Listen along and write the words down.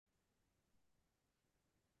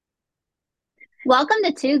Welcome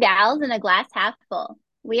to Two Gals in a Glass Half Full.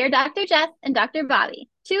 We are Dr. Jess and Dr. Bobby,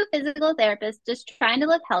 two physical therapists just trying to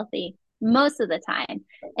live healthy most of the time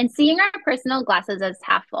and seeing our personal glasses as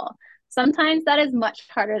half full. Sometimes that is much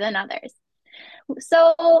harder than others.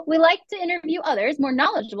 So, we like to interview others more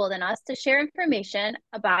knowledgeable than us to share information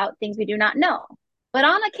about things we do not know. But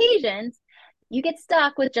on occasions, you get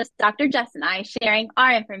stuck with just Dr. Jess and I sharing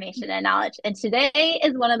our information and knowledge. And today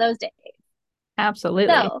is one of those days.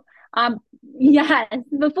 Absolutely. So, yes,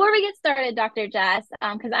 before we get started, Dr. Jess,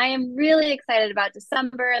 because I am really excited about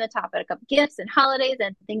December and the topic of gifts and holidays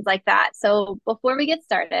and things like that. So, before we get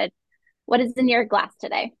started, what is in your glass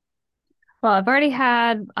today? Well, I've already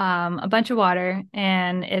had a bunch of water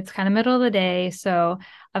and it's kind of middle of the day. So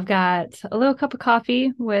I've got a little cup of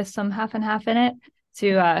coffee with some half and half in it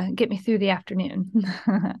to get me through the afternoon.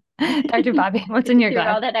 Dr. Bobby, what's Get in you your through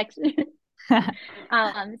glass? all that extra.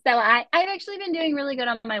 I've actually been doing really good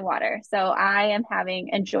on my water. So, I am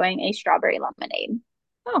enjoying a strawberry lemonade.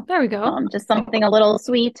 Oh, there we go. Just something a little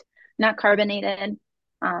sweet, not carbonated,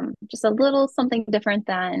 just a little something different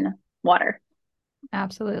than water.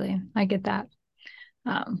 Absolutely. I get that.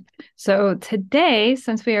 So today,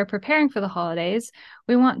 since we are preparing for the holidays,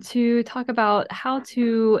 we want to talk about how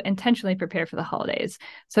to intentionally prepare for the holidays.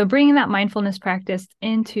 So bringing that mindfulness practice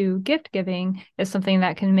into gift giving is something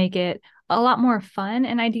that can make it a lot more fun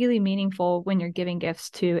and ideally meaningful when you're giving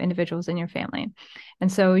gifts to individuals in your family.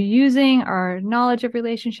 And so using our knowledge of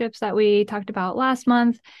relationships that we talked about last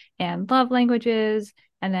month and love languages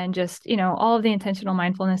and then just, all of the intentional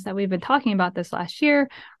mindfulness that we've been talking about this last year,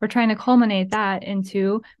 we're trying to culminate that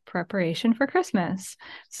into preparation for Christmas.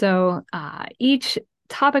 So each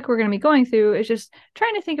topic we're going to be going through is just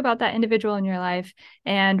trying to think about that individual in your life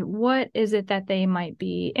and what is it that they might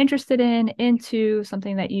be interested in, into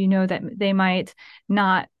something that you know that they might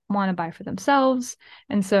not want to buy for themselves.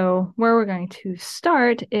 And so where we're going to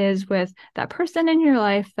start is with that person in your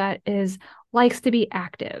life that is likes to be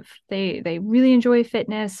active. They really enjoy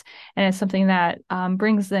fitness and it's something that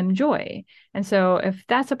brings them joy. And so if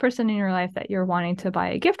that's a person in your life that you're wanting to buy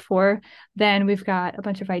a gift for, then we've got a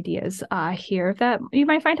bunch of ideas here that you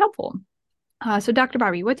might find helpful. So Dr.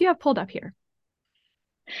 Barbie, what do you have pulled up here?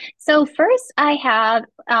 So first I have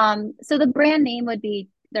so the brand name would be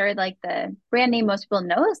they're like the brand name most people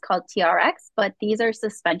know is called TRX, but these are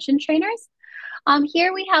suspension trainers.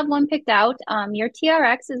 Here we have one picked out. Your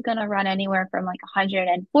TRX is going to run anywhere from like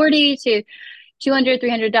 140 to 200,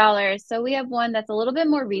 $300. So we have one that's a little bit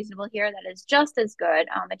more reasonable here that is just as good.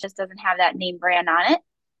 It just doesn't have that name brand on it.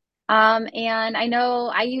 And I know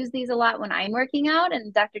I use these a lot when I'm working out.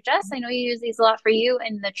 And Dr. Jess, I know you use these a lot for you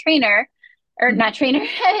and the trainer, or not trainer,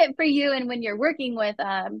 for you and when you're working with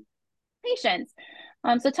patients.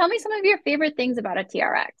 So tell me some of your favorite things about a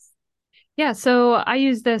TRX. Yeah, so I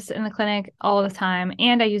use this in the clinic all the time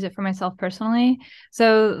and I use it for myself personally.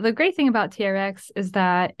 So the great thing about TRX is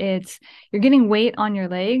that you're getting weight on your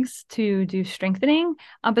legs to do strengthening,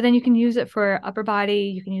 but then you can use it for upper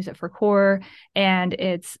body, you can use it for core, and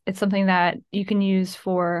it's something that you can use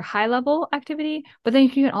for high level activity, but then you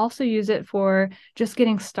can also use it for just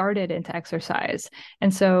getting started into exercise.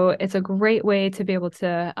 And so it's a great way to be able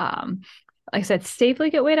to like I said, safely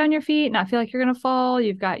get weight on your feet, not feel like you're going to fall.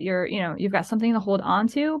 You've got something to hold on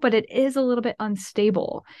to, but it is a little bit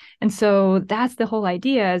unstable. And so that's the whole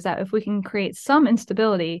idea, is that if we can create some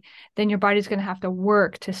instability, then your body's going to have to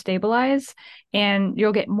work to stabilize and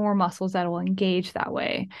you'll get more muscles that will engage that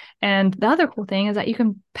way. And the other cool thing is that you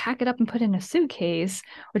can pack it up and put in a suitcase,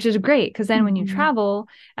 which is great because then when you Mhm. travel,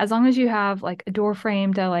 as long as you have like a door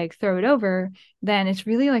frame to like throw it over, then it's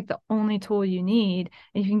really like the only tool you need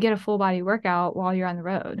and you can get a full body workout while you're on the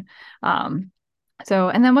road. And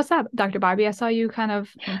then what's that, Dr. Bobby? I saw you kind of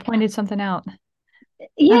pointed something out.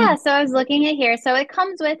 Yeah, so I was looking at here. So it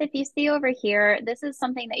comes with, if you see over here, this is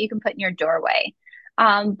something that you can put in your doorway.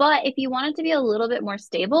 But if you want it to be a little bit more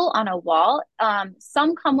stable on a wall,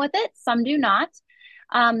 some come with it, some do not.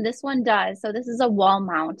 This one does. So this is a wall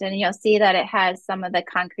mount, and you'll see that it has some of the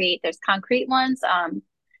concrete. There's concrete ones.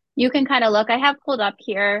 You can kind of look. I have pulled up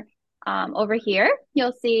here, over here.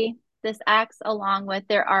 You'll see this X along with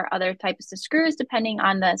there are other types of screws depending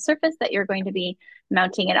on the surface that you're going to be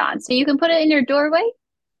mounting it on. So you can put it in your doorway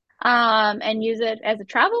and use it as a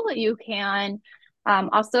travel. You can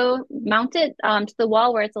also mount it to the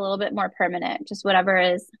wall where it's a little bit more permanent, just whatever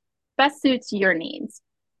is best suits your needs.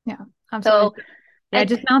 Yeah, So absolutely. Yeah, I,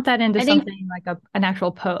 just mount that into I think, something like an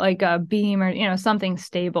actual like a beam or something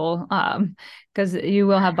stable. Because you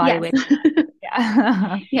will have body yes. weight.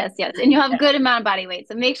 Yeah. Yes, yes. And you have a good amount of body weight.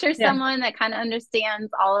 So make sure Yeah. someone that kind of understands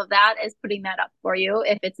all of that is putting that up for you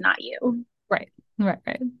if it's not you. Right. Right.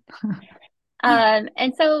 Right.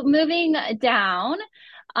 And so moving down,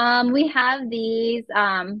 we have these,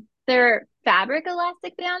 they're fabric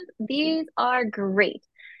elastic bands. These are great.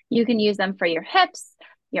 You can use them for your hips,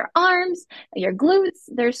 your arms, your glutes.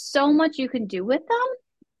 There's so much you can do with them.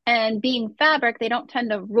 And being fabric, they don't tend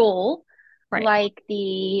to roll Right. like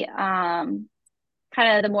the kind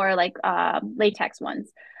of the more like latex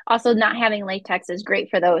ones. Also, not having latex is great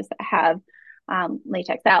for those that have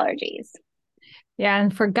latex allergies. Yeah,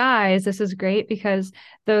 and for guys, this is great because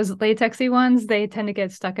those latexy ones, they tend to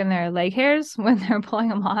get stuck in their leg hairs when they're pulling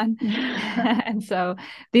them on. And so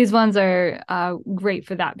these ones are great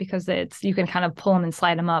for that because it's you can kind of pull them and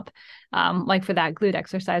slide them up. Like for that glute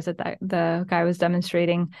exercise that the guy was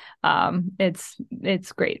demonstrating.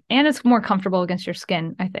 It's great. And it's more comfortable against your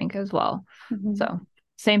skin, I think, as well. Mhm. So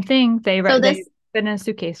same thing. So They this fit in a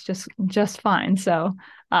suitcase just fine. So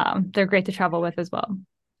they're great to travel with as well.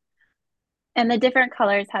 and the different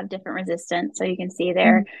colors have different resistance. So you can see Mhm.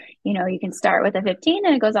 there, you can start with a 15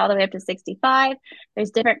 and it goes all the way up to 65.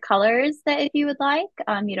 There's different colors that if you would like,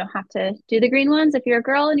 you don't have to do the green ones. If you're a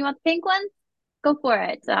girl and you want the pink ones, go for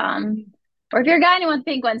it. Or if you're a guy and you want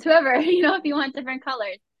the pink ones, whoever, if you want different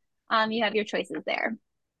colors, you have your choices there.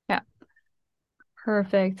 Yeah,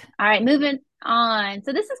 perfect. All right, moving on.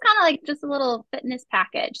 So this is kind of like just a little fitness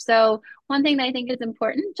package. So one thing that I think is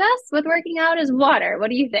important just with working out is water. What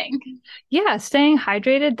do you think? Yeah, staying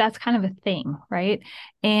hydrated, that's kind of a thing, right?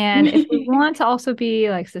 And if we want to also be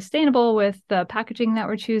like sustainable with the packaging that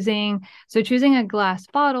we're choosing, so choosing a glass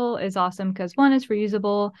bottle is awesome because one, it's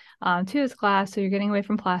reusable, two, it's glass, so you're getting away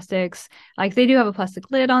from plastics. Like they do have a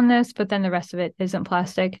plastic lid on this, but then the rest of it isn't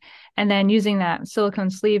plastic. And then using that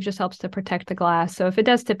silicone sleeve just helps to protect the glass. So if it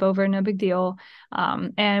does tip over, no big deal.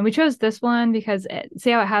 And we chose this one because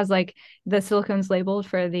see how it has like the silicone's labeled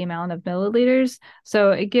for the amount of milliliters.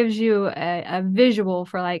 So it gives you a visual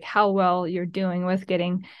for like how well you're doing with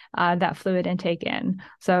getting that fluid intake in.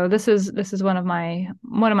 So this is one of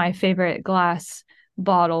my favorite glass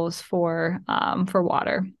bottles for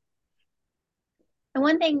water. And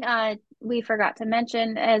one thing we forgot to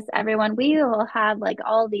mention is everyone, we will have like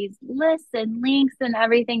all these lists and links and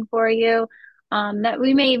everything for you that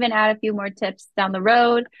we may even add a few more tips down the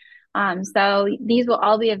road. So these will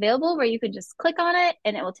all be available where you can just click on it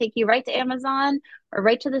and it will take you right to Amazon or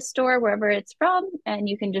right to the store, wherever it's from, and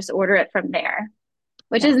you can just order it from there,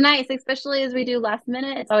 which Yeah, is nice, especially as we do last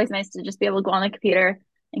minute. It's always nice to just be able to go on the computer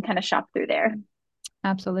and kind of shop through there.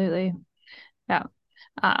 absolutely. Yeah.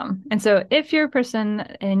 And so if your person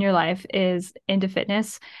in your life is into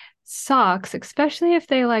fitness, socks, especially if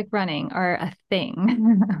they like running, are a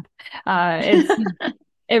thing.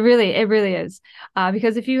 It really is.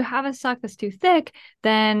 Because if you have a sock that's too thick,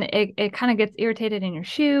 then it kind of gets irritated in your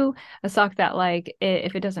shoe. A sock that like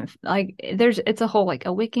if it doesn't like it's a whole like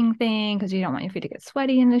a wicking thing because you don't want your feet to get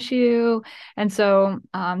sweaty in the shoe. And so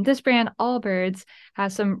this brand Allbirds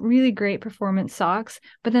has some really great performance socks,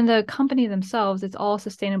 but then the company themselves, it's all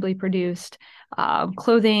sustainably produced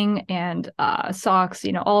clothing and socks,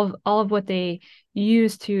 all of what they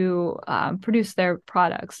use to produce their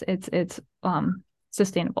products. It's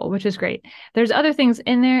sustainable, which is great. There's other things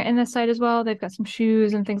in there in this site as well. They've got some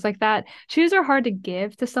shoes and things like that. Shoes are hard to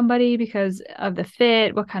give to somebody because of the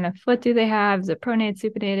fit. What kind of foot do they have? Is it pronated,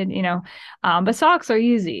 supinated? But socks are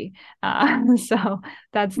easy. So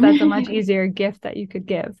that's a much easier gift that you could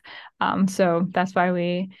give. So that's why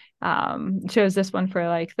we chose this one for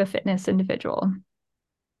like the fitness individual.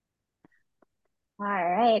 All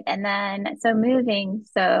right. And then, so moving,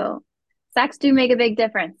 so socks do make a big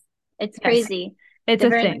difference. It's Yes, crazy. it's a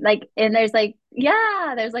Different, thing. like, and there's like,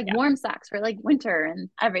 yeah, there's like Yeah. warm socks for like winter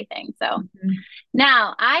and everything. So Mhm.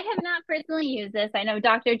 now I have not personally used this. I know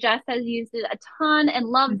Dr. Jess has used it a ton and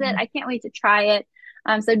loves it. Mhm. I can't wait to try it.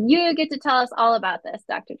 So you get to tell us all about this,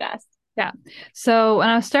 Dr. Jess. Yeah. So when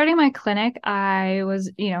I was starting my clinic, I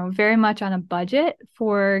was, very much on a budget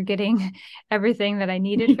for getting everything that I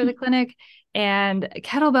needed for the clinic. And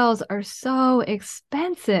kettlebells are so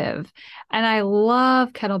expensive. And I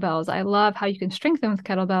love kettlebells. I love how you can strengthen with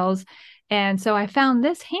kettlebells. And so I found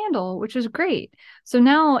this handle, which is great. So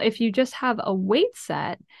now if you just have a weight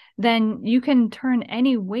set, then you can turn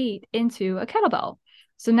any weight into a kettlebell.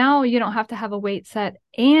 So now you don't have to have a weight set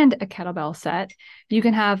and a kettlebell set. You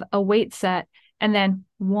can have a weight set and then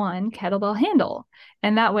one kettlebell handle.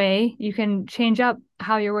 And that way you can change up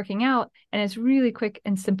how you're working out. And it's really quick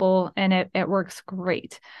and simple and it works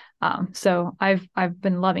great. So I've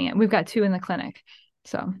been loving it. We've got two in the clinic.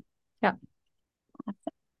 So yeah.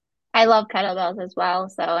 I love kettlebells as well.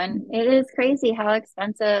 So, and it is crazy how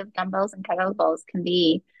expensive dumbbells and kettlebells can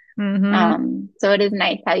be. Mm-hmm. So it is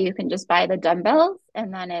nice how you can just buy the dumbbells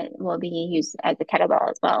and then it will be used as a kettlebell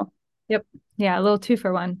as well. Yep. Yeah, a little two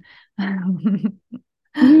for one.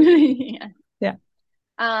 Yeah. Yeah.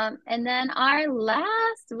 And then our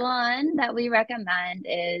last one that we recommend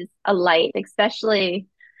is a light, especially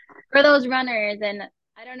for those runners. And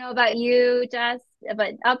I don't know about you, Jess,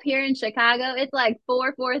 but up here in Chicago, it's like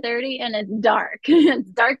 4:30 and it's dark. It's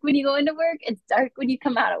dark when you go into work, it's dark when you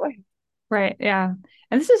come out of work. Right. Yeah.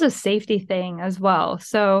 And this is a safety thing as well.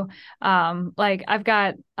 So, like I've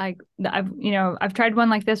got like I've tried one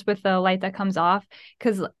like this with the light that comes off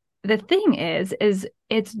because the thing is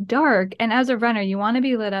it's dark and as a runner you want to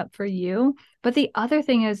be lit up for you, but the other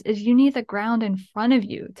thing is you need the ground in front of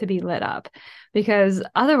you to be lit up because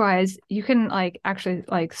otherwise you can like actually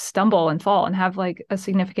like stumble and fall and have like a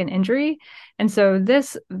significant injury. And so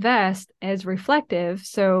this vest is reflective,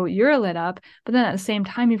 so you're lit up, but then at the same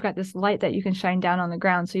time, you've got this light that you can shine down on the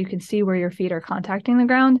ground so you can see where your feet are contacting the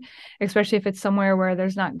ground, especially if it's somewhere where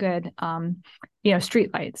there's not good,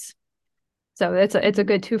 street lights. So it's a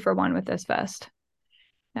good two for one with this vest.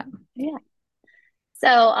 Yeah. Yeah.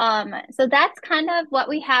 So that's kind of what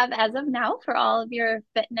we have as of now for all of your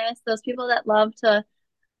fitness. Those people that love to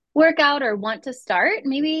work out or want to start,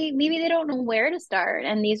 maybe they don't know where to start,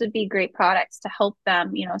 and these would be great products to help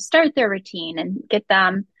them, start their routine and get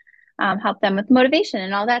them, help them with motivation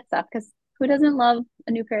and all that stuff. Because who doesn't love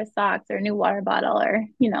a new pair of socks or a new water bottle or.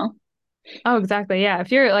 Oh, exactly. Yeah.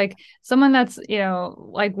 If you're like someone that's,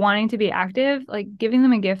 like wanting to be active, like giving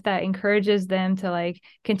them a gift that encourages them to like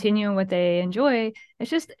continue what they enjoy,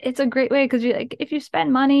 it's a great way because you like if you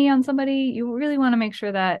spend money on somebody, you really want to make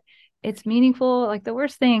sure that it's meaningful. Like the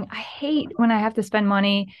worst thing, I hate when I have to spend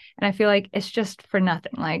money and I feel like it's just for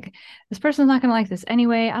nothing. Like this person's not going to like this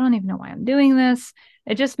anyway. I don't even know why I'm doing this.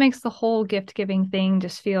 It just makes the whole gift giving thing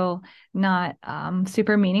just feel not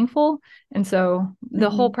super meaningful. And so the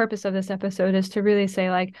whole Mhm. purpose of this episode is to really say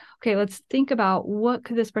like, okay, let's think about what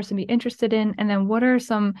could this person be interested in, and then what are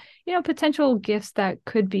some, potential gifts that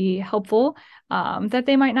could be helpful that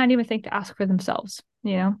they might not even think to ask for themselves.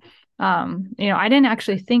 I didn't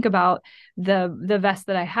actually think about the vest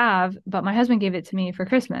that I have, but my husband gave it to me for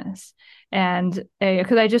Christmas, and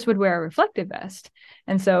because I just would wear a reflective vest,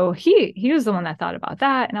 and so he was the one that thought about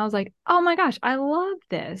that, and I was like, oh my gosh, I love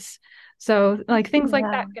this. So like things like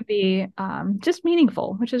that Yeah. can be just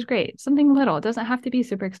meaningful, which is great. Something little. It doesn't have to be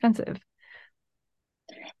super expensive.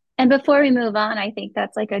 And before we move on, I think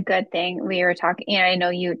that's like a good thing we were talking, I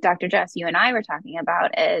know you, Dr. Jess, you and I were talking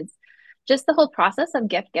about is just the whole process of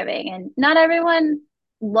gift giving. And not everyone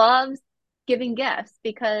loves giving gifts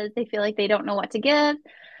because they feel like they don't know what to give.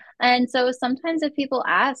 And so sometimes if people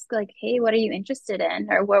ask, like, hey, what are you interested in?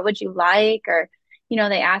 Or what would you like? Or,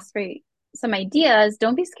 they ask for some ideas,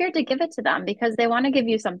 don't be scared to give it to them because they want to give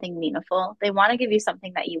you something meaningful. They want to give you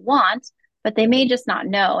something that you want, but they may just not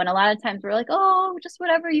know. And a lot of times we're like, oh, just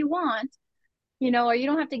whatever you want, or you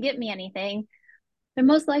don't have to get me anything. They're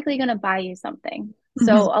most likely going to buy you something.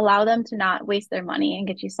 So Mhm. allow them to not waste their money and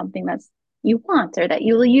get you something that's you want or that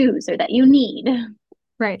you will use or that you need.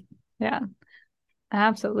 Right. Yeah,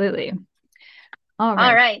 absolutely. All All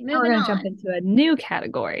right. right, Now we're moving going to jump on. into a new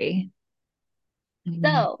category. Mhm.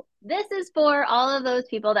 So this is for all of those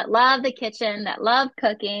people that love the kitchen, that love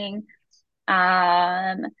cooking.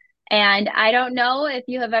 Um, and I don't know if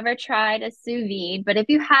you have ever tried a sous vide, but if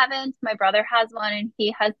you haven't, my brother has one and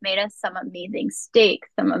he has made us some amazing steaks,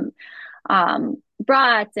 some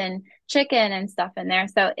brats and chicken and stuff in there.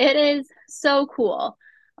 So it is so cool.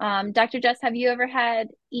 Dr. Jess, have you ever had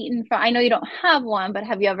eaten from, I know you don't have one, but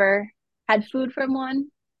have you ever had food from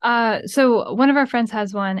one? So one of our friends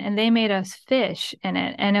has one and they made us fish in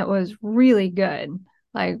it and it was really good.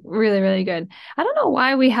 Like really, really good. I don't know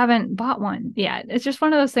why we haven't bought one yet. It's just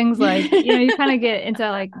one of those things like, you kind of get into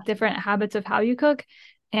like different habits of how you cook.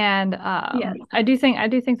 And Yes. I do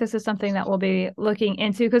think this is something that we'll be looking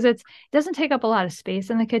into because it doesn't take up a lot of space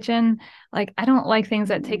in the kitchen. Like I don't like things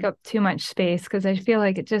that take Mhm. up too much space because I feel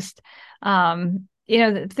like it just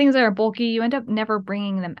the things that are bulky, you end up never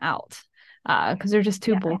bringing them out because they're just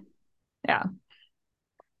too Yeah. bulky. Yeah.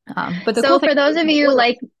 But the cool So thing for those is of with you oils,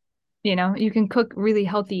 like, you can cook really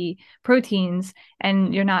healthy proteins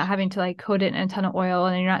and you're not having to like coat it in a ton of oil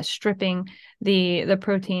and you're not stripping the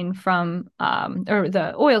protein from or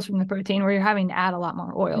the oils from the protein where you're having to add a lot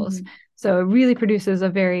more oils. Mhm. So it really produces a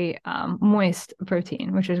very moist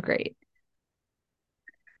protein, which is great.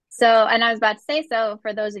 And I was about to say, so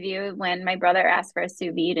for those of you, when my brother asked for a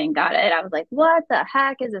sous vide and got it, I was like, what the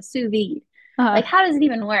heck is a sous vide? Uh, Like, how does it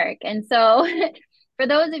even work? And so for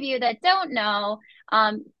those of you that don't know,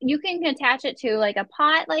 you can attach it to like a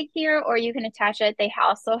pot like here, or you can attach it. They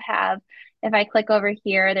also have If I click over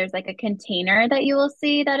here, there's like a container that you will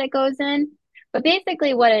see that it goes in. But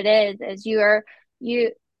basically what it is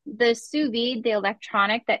you the sous vide, the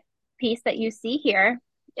electronic that piece that you see here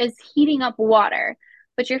is heating up water,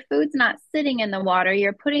 but your food's not sitting in the water.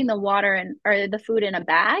 You're putting the water in or the food in a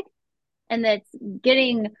bag and it's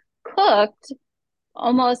getting cooked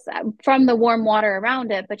almost from the warm water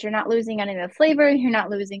around it, but you're not losing any of the flavor. You're not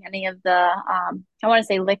losing any of the, I want to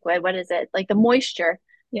say liquid. What is it? Like the moisture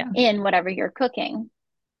Yeah. in whatever you're cooking.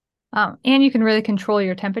 And you can really control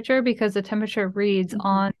your temperature because the temperature reads Mm-hmm.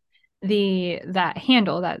 on that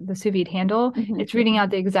handle, that the sous vide handle, Mm-hmm. it's reading out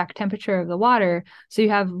the exact temperature of the water. So you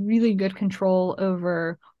have really good control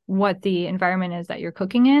over what the environment is that you're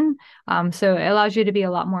cooking in. So it allows you to be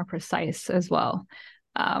a lot more precise as well.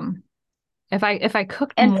 Um, if I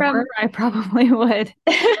cooked And more, from, I probably would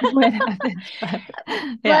have it. But well,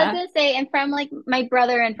 I was yeah. gonna say, and from like my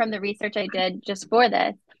brother and from the research I did just for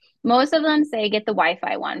this, most of them say get the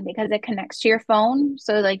Wi-Fi one because it connects to your phone.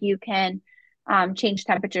 So like you can change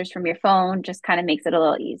temperatures from your phone, just kind of makes it a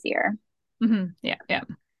little easier. Yeah, yeah.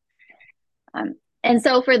 Um, and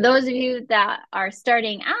so for those of you that are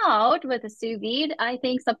starting out with a sous vide, I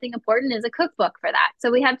think something important is a cookbook for that.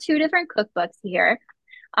 So we have two different cookbooks here.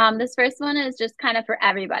 This first one is just kind of for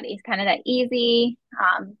everybody. It's kind of that easy,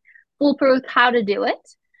 foolproof how to do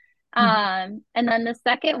it. Mhm. And then the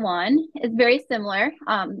second one is very similar.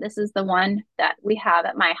 This is the one that we have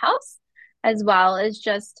at my house, as well as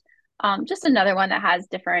just another one that has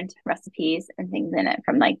different recipes and things in it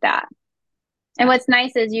from like that. And Yeah. what's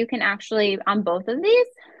nice is you can actually, on both of these,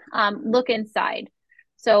 look inside.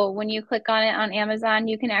 So when you click on it on Amazon,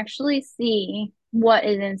 you can actually see what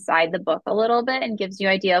is inside the book a little bit and gives you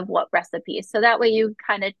idea of what recipes. So that way you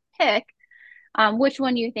kind of pick which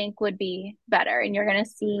one you think would be better, and you're going to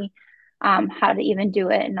see how to even do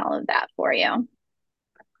it and all of that for you.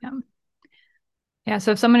 Yeah. Yeah.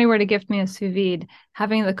 So if somebody were to gift me a sous vide,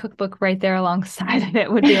 having the cookbook right there alongside of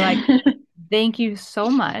it would be like, thank you so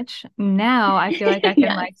much. Now I feel like I can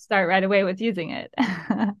Yes. like start right away with using it.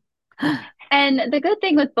 And the good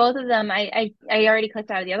thing with both of them, I already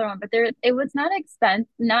clicked out of the other one, but there it was not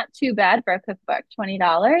not too bad for a cookbook,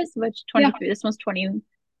 $20, which Yeah. 23, this one's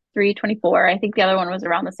 23, 24. I think the other one was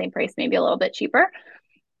around the same price, maybe a little bit cheaper.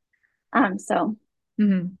 So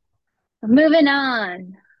Mhm. moving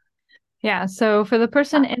on. Yeah. So for the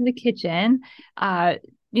person Uh, in the kitchen, uh,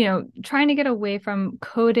 trying to get away from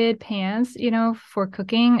coated pans, for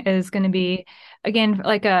cooking is going to be, again,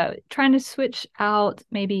 like trying to switch out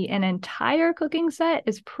maybe an entire cooking set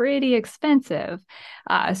is pretty expensive.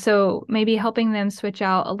 So maybe helping them switch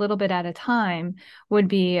out a little bit at a time would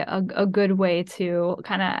be a good way to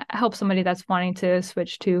kind of help somebody that's wanting to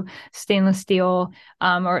switch to stainless steel,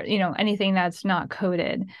 or, anything that's not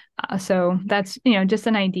coated. So that's, just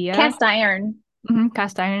an idea. Cast iron.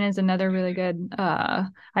 Cast iron is another really good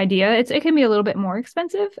idea. It can be a little bit more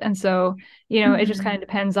expensive, and so it just kind Mhm. of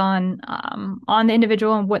depends on the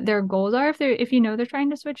individual and what their goals are. If they're trying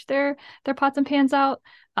to switch their pots and pans out,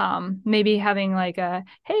 maybe having like a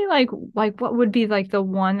hey like what would be like the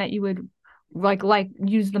one that you would like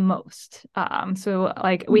use the most. So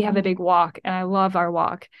like we have a Mhm. big wok, and I love our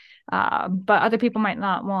wok. But other people might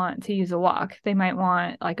not want to use a wok. They might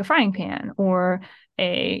want like a frying pan or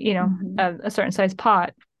Mhm. a certain size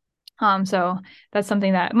pot. So that's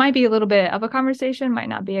something that might be a little bit of a conversation, might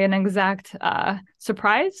not be an exact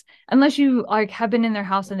surprise unless you like have been in their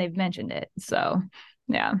house and they've mentioned it. So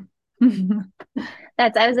yeah.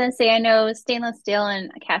 I was gonna say, I know stainless steel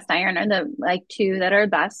and cast iron are the like two that are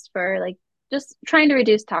best for like just trying to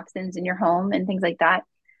reduce toxins in your home and things like that.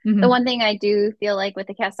 The Mhm. one thing I do feel like with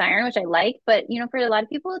the cast iron, which I like, but for a lot of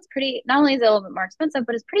people, it's pretty, not only is it a little bit more expensive,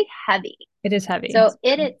 but it's pretty heavy. It is heavy. So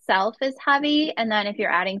it itself is heavy. And then if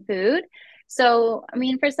you're adding food, so I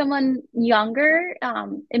mean, for someone younger,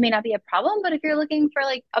 it may not be a problem, but if you're looking for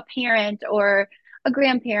like a parent or a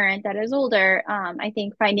grandparent that is older, I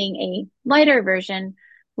think finding a lighter version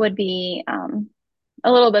would be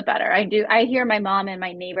a little bit better. I hear my mom and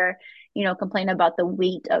my neighbor, complain about the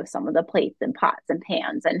weight of some of the plates and pots and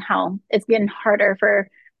pans and how it's getting harder for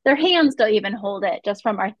their hands to even hold it just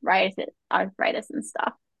from arthritis and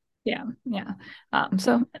stuff. Yeah, yeah.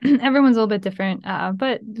 So everyone's a little bit different,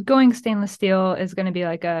 but going stainless steel is going to be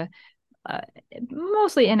like a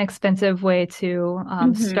mostly inexpensive way to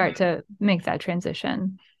Hmm. start to make that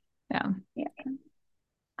transition. Yeah. Yeah.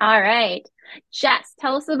 All right. Jess,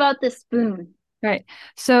 tell us about the spoon. Right.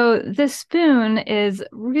 So this spoon is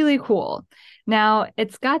really cool. Now,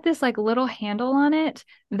 it's got this little handle on it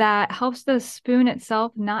that helps the spoon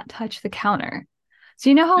itself not touch the counter. So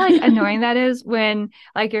you know how like annoying that is when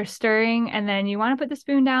like you're stirring and then you want to put the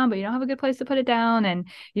spoon down, but you don't have a good place to put it down, and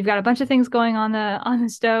you've got a bunch of things going on the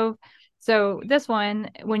stove. So this one,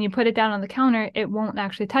 when you put it down on the counter, it won't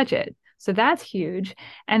actually touch it. So that's huge.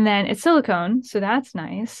 And then it's silicone, so that's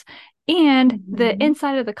nice. And the Mhm.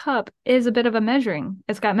 inside of the cup is a bit of a measuring.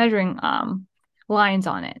 It's got measuring lines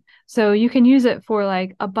on it. So you can use it for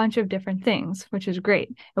like a bunch of different things, which is great.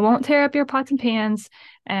 It won't tear up your pots and pans.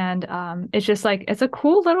 And it's just like, it's a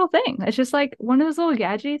cool little thing. It's just like one of those little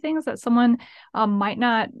gadgety things that someone might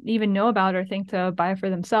not even know about or think to buy for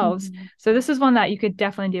themselves. Mhm. So this is one that you could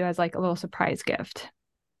definitely do as like a little surprise gift.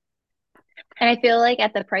 And I feel like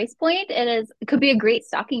at the price point, it could be a great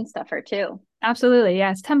stocking stuffer too. Absolutely.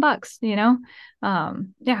 Yeah, it's $10, you know?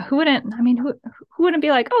 Yeah, who wouldn't, I mean, who wouldn't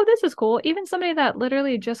be like, oh, this is cool. Even somebody that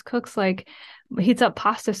literally just cooks like heats up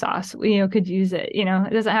pasta sauce, could use it.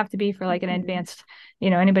 It doesn't have to be for like an Mhm. advanced,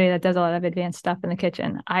 anybody that does a lot of advanced stuff in the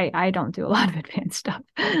kitchen. I don't do a lot of advanced stuff.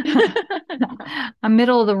 I'm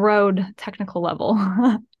middle of the road technical level.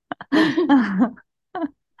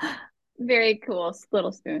 Very cool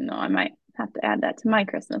little spoon, though. I might have to add that to my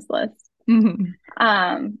Christmas list. Mhm.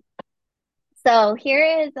 Um, so here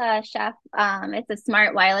is a chef. It's a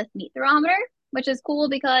smart wireless meat thermometer, which is cool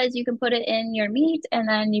because you can put it in your meat and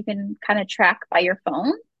then you can kind of track by your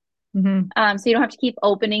phone. Mhm. So you don't have to keep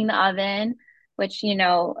opening the oven, which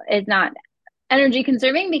is not energy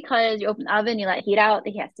consuming because you open the oven, you let it heat out,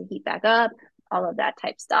 it has to heat back up, all of that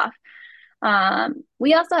type stuff.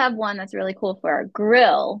 We also have one that's really cool for our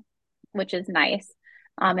grill, which is nice.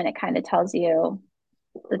 And it kind of tells you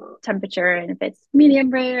the temperature and if it's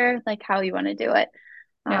medium rare, like how you want to do it.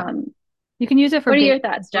 Yeah. Um, You can use it for what are your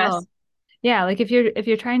baking as thoughts, Jess? well. Yeah, like if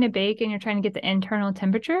you're trying to bake and you're trying to get the internal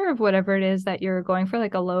temperature of whatever it is that you're going for,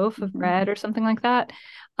 like a loaf of Mhm. bread or something like that,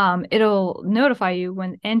 it'll notify you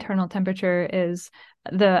when internal temperature is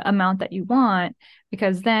the amount that you want,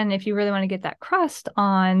 because then if you really want to get that crust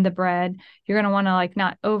on the bread, you're going to want to like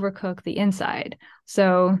not overcook the inside.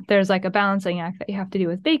 So there's like a balancing act that you have to do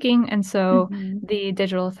with baking. And so Mhm. the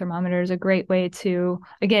digital thermometer is a great way to,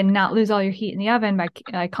 again, not lose all your heat in the oven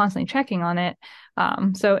by constantly checking on it.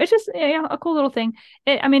 So it's just a cool little thing.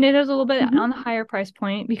 I mean, it is a little bit Mhm. on the higher price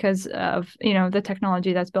point because of the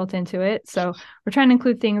technology that's built into it. So we're trying to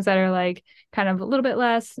include things that are like kind of a little bit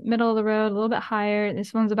less middle of the road, a little bit higher.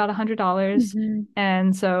 This one's about $100, Mhm.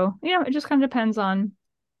 and so it just kind of depends on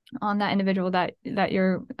that individual that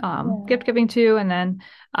you're Yeah. gift giving to, and then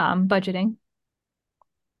budgeting.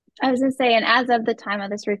 I was gonna say, and as of the time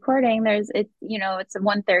of this recording, it's a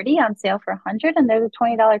 130 on sale for 100, and there's a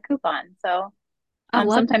 $20 coupon. So I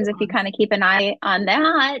love sometimes if you coupons. kind of keep an eye on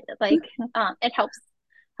that, like it helps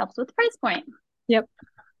with the price point. Yep,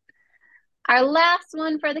 Our last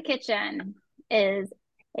one for the kitchen is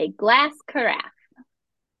a glass carafe,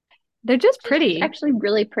 they're just which is pretty. actually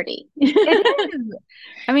really pretty. It is.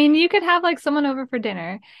 I mean, you could have like someone over for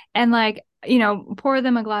dinner and like, pour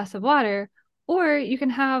them a glass of water, or you can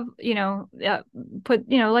have, put,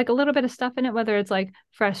 like a little bit of stuff in it, whether it's like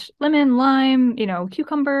fresh lemon, lime,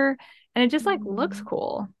 cucumber, and it just like looks Mhm.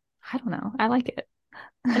 cool. I don't know. I like it.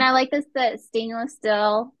 And I like this the stainless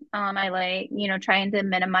steel. I like, trying to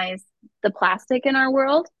minimize the plastic in our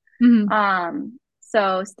world. Mhm.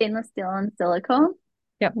 So stainless steel and silicone.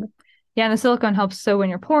 Yep. Yeah, and the silicone helps so when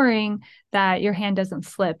you're pouring that your hand doesn't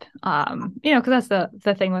slip. Because that's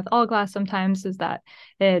the thing with all glass sometimes is that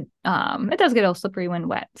it does get a little slippery when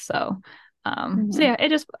wet. So Mhm. yeah,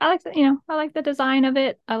 I like I like the design of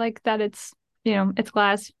it. I like that it's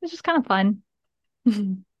glass. It's just kind of fun.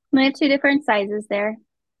 We have two different sizes there,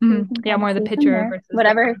 so you can Yeah, kind of more the see from pitcher there. versus the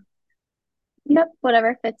Whatever, cup. yep,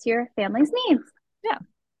 whatever fits your family's needs. Yeah.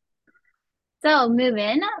 So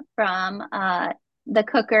moving from the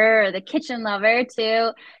cooker or the kitchen lover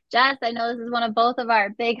to Jess, I know this is one of both of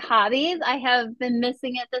our big hobbies. I have been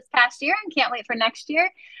missing it this past year and can't wait for next year.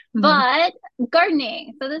 hmm But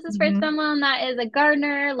gardening. So this is for hmm someone that is a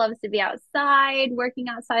gardener, loves to be outside, working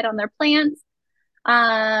outside on their plants.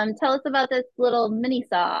 Tell us about this little mini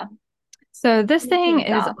saw, So this mini thing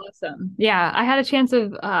is chainsaw. awesome. Yeah, I had a chance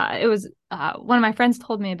of it was one of my friends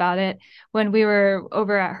told me about it when we were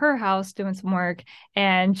over at her house doing some work,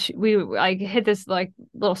 and we like hit this like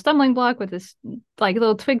little stumbling block with this like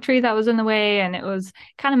little twig tree that was in the way, and it was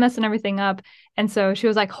kind of messing everything up. And so she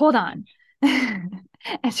was like, "Hold on."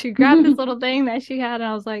 And she grabbed this little thing that she had, and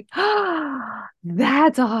I was like, "Oh,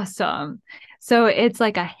 that's awesome." So it's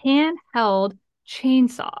like a handheld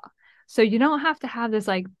chainsaw. So you don't have to have this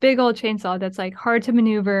like big old chainsaw that's like hard to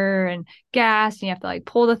maneuver and gas, and you have to like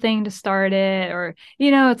pull the thing to start it, or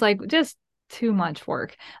it's like just too much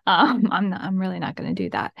work. I'm really not going to do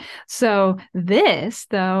that. So this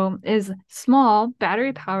though is small,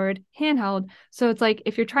 battery powered, handheld. So it's like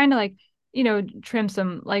if you're trying to like, trim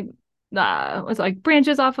some like with like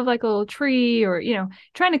branches off of like a little tree, or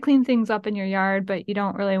trying to clean things up in your yard, but you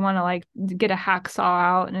don't really want to like get a hacksaw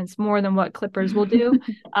out, and it's more than what clippers will do.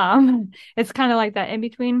 It's kind of like that in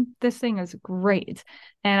between. This thing is great,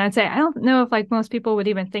 and I'd say I don't know if like most people would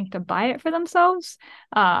even think to buy it for themselves.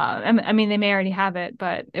 I mean, they may already have it,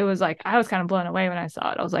 but it was like I was kind of blown away when I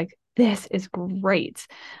saw it. I was like, this is great.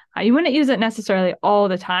 You wouldn't use it necessarily all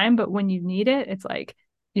the time, but when you need it, it's like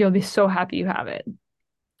you'll be so happy you have it.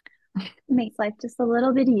 Makes life just a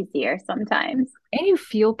little bit easier sometimes. And you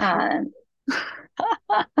feel powerful. Um,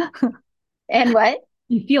 and what?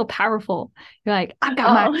 You feel powerful. You're like, I've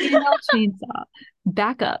got my Oh, handheld chainsaw.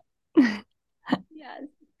 Back up. yes.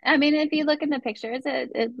 I mean, if you look in the pictures,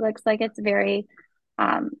 it looks like it's very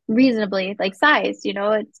reasonably like sized.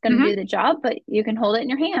 It's going to Hmm. do the job, but you can hold it in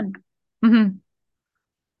your hand. Hmm.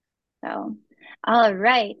 So, all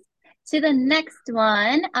right. To the next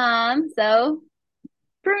one. So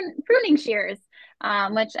pruning shears,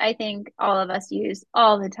 which I think all of us use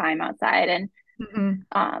all the time outside, Hmm.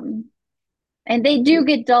 um, and they do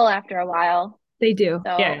get dull after a while. They do.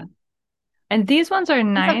 Yeah. So, And these ones are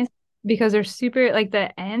and some, nice because they're super, like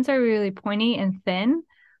the ends are really pointy and thin.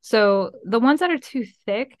 So the ones that are too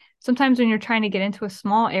thick, sometimes when you're trying to get into a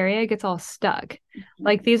small area, it gets all stuck.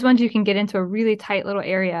 Like these ones, you can get into a really tight little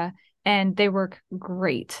area and they work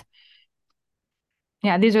great.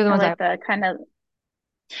 Yeah, these are the I ones like the kind of,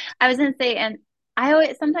 I was gonna say, and I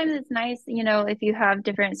always sometimes it's nice, if you have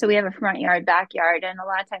different. So we have a front yard, backyard, and a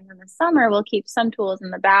lot of times in the summer we'll keep some tools in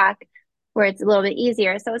the back where it's a little bit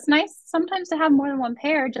easier. So it's nice sometimes to have more than one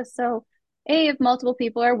pair, just so A, if multiple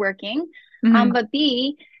people are working, Mhm. but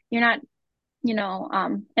B, you're not, in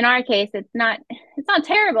our case, it's not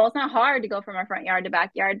terrible. It's not hard to go from our front yard to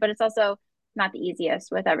backyard, but it's also not the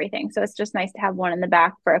easiest with everything. So it's just nice to have one in the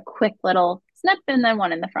back for a quick little snip and then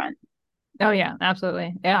one in the front. Oh yeah,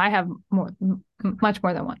 absolutely. Yeah, I have much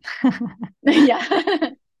more than one. Yeah.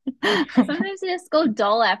 Sometimes you just go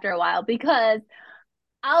dull after a while because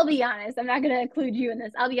I'll be honest, I'm not going to include you in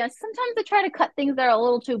this. I'll be honest. Sometimes I try to cut things that are a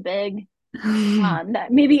little too big, that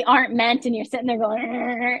maybe aren't meant, and you're sitting there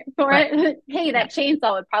going for Right. it. Hey, Yeah. that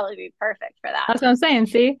chainsaw would probably be perfect for That's what I'm saying.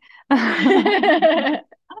 See? that.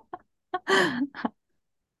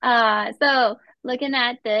 So looking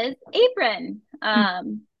at this apron, I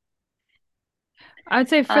would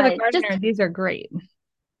say for the just gardener, these are great.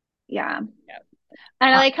 yeah. And Yeah.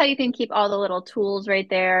 I like how you can keep all the little tools right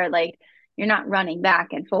there. Like you're not running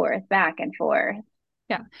back and forth, back and forth.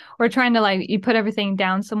 Yeah. Or trying to like you put everything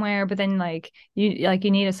down somewhere, but then like you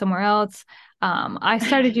need it somewhere else. I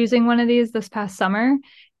started using one of these this past summer,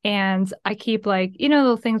 and I keep like,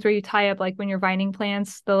 little things where you tie up like when you're vining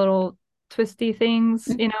plants, the little twisty things.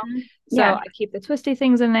 Mhm. So Yeah. I keep the twisty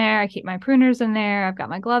things in there. I keep my pruners in there. I've got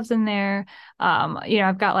my gloves in there.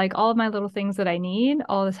 I've got like all of my little things that I need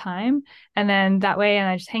all the time. And then that way, and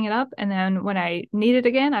I just hang it up. And then when I need it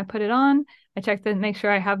again, I put it on. I check to make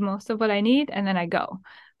sure I have most of what I need, and then I go.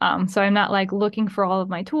 So I'm not like looking for all of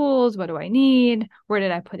my tools. What do I need? Where did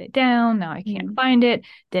I put it down? Now I can't Mhm. find it.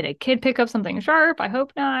 Did a kid pick up something sharp? I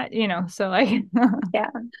hope not, so like, Yeah.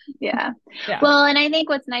 Yeah. yeah, Well, and I think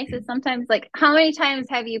what's nice is sometimes like how many times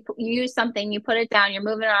have you used something, you put it down, you're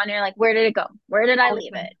moving on, you're like, where did it go? Where did I all the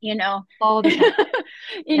leave time, it? You know? all the time.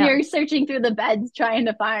 And Yeah, you're searching through the beds trying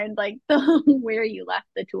to find like where you left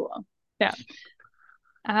the tool. yeah,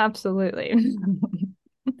 absolutely.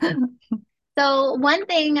 So one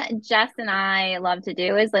thing Jess and I love to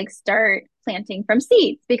do is like start planting from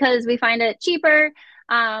seeds because we find it cheaper.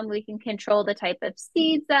 We can control the type of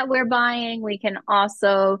seeds that we're buying. We can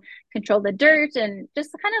also control the dirt and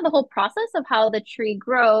just kind of the whole process of how the tree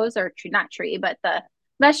grows, or tree, not tree, but the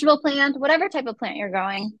vegetable plant, whatever type of plant you're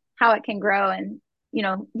growing, how it can grow, and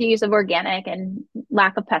the use of organic and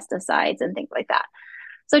lack of pesticides and things like that.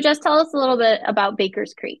 So just tell us a little bit about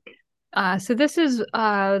Baker's Creek. So this is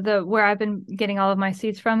the where I've been getting all of my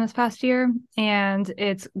seeds from this past year, and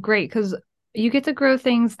it's great because you get to grow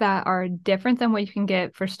things that are different than what you can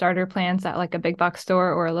get for starter plants at like a big box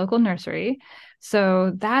store or a local nursery.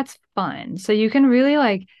 So that's fun. So you can really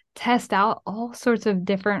like test out all sorts of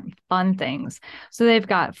different fun things. So they've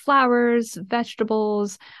got flowers,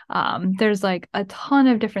 vegetables. There's like a ton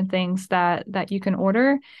of different things that you can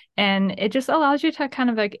order, and it just allows you to kind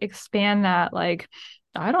of like expand that like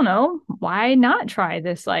I don't know, why not try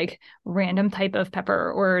this like random type of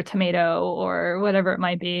pepper or tomato or whatever it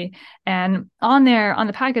might be? And on there, on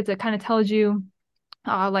the packets, it kind of tells you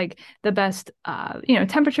like the best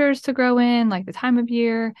temperatures to grow in, like the time of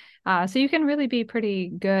year. So you can really be pretty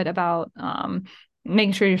good about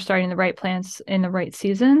making sure you're starting the right plants in the right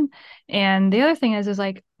season. And the other thing is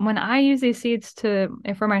like when I use these seeds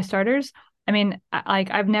for my starters, I mean,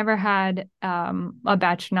 I've never had a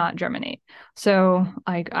batch not germinate. So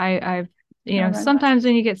like I've Oh, sometimes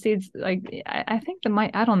when you get seeds, like I think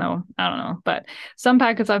I don't know, but some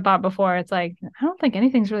packets I've bought before, it's like I don't think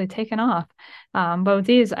anything's really taken off. But with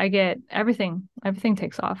these, I get everything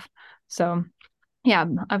takes off. So yeah,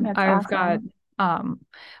 that's I've got awesome.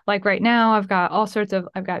 like right now I've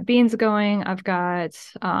got beans going. I've got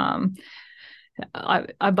I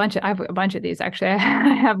have a bunch of these actually I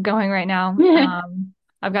have going right now.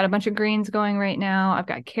 I've got a bunch of greens going right now. I've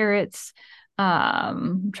got carrots.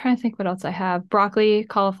 I'm trying to think what else I have. Broccoli,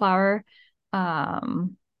 cauliflower. Yeah,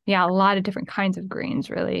 a lot of different kinds of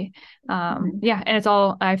greens, really. Mhm. Yeah, and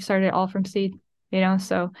I've started all from seed, so,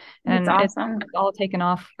 That's and it's awesome. all taken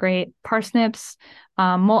off great. Parsnips,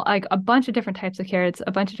 like a bunch of different types of carrots,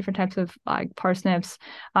 a bunch of different types of like parsnips,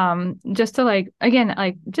 just to like, again,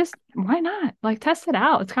 like just why not? Like test it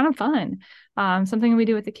out. It's kind of fun. Something we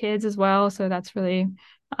do with the kids as well. So that's really,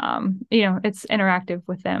 it's interactive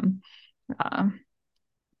with them. Um,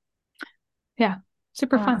 yeah,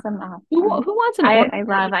 super fun. Awesome. Who Awesome. who wants an I orange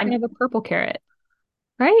love carrot it. instead of a purple carrot,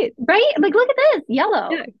 right? Right? Like, look at this, Yeah, yellow.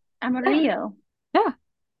 yeah, Amarillo. yeah,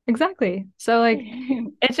 exactly. So like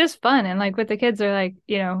it's just fun. And like with the kids, they're like,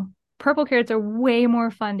 purple carrots are way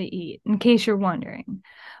more fun to eat, in case you're wondering.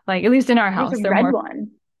 Like, at least in our There's a house, they're red more.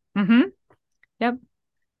 one. Mm-hmm. Yep.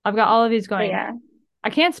 I've got all of these But going. yeah, I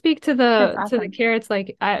can't speak to that's the awesome. carrots.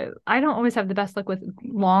 Like I don't always have the best luck with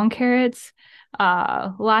long carrots.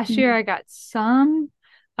 Last year Mhm. I got some.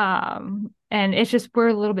 And it's just we're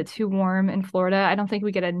a little bit too warm in Florida. I don't think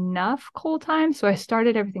we get enough cold time, so I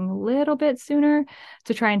started everything a little bit sooner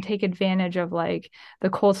to try and take advantage of like the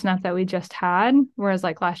cold snap that we just had. Whereas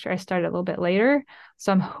like last year I started a little bit later.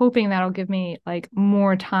 So I'm hoping that'll give me like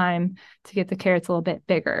more time to get the carrots a little bit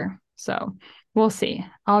bigger. So we'll see.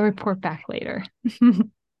 I'll report back later.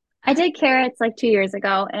 I did carrots like 2 years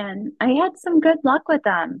ago and I had some good luck with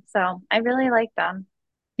them. So I really like them.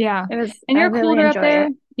 Yeah. And I you're really colder up enjoy there.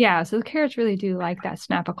 it. Yeah. So the carrots really do like that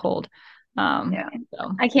snap of cold. Yeah.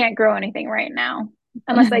 So I can't grow anything right now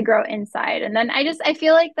unless I grow inside. And then I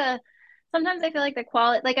feel like sometimes I feel like the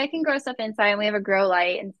quality, like I can grow stuff inside and we have a grow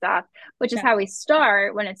light and stuff, which is yeah, how we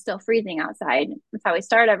start when it's still freezing outside. That's how we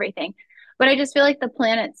start everything. But I just feel like the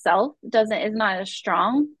plant itself is not as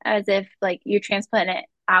strong as if like you transplant it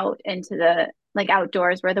out into the like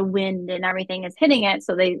outdoors where the wind and everything is hitting it.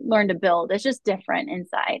 So they learn to build. It's just different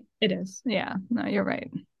inside. it is. Yeah. No, you're right.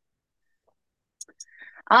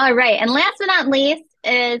 All right. And last but not least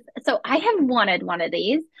is so I have wanted one of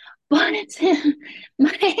these, but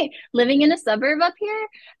my living in a suburb up here,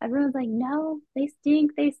 everyone's like, no, they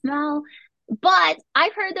stink, they smell. But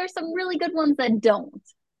I've heard there's some really good ones that don't.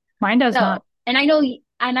 Mine does not. So, and I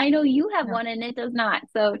know you have No. one and it does not.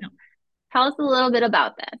 So tell us a little bit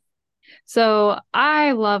about this. So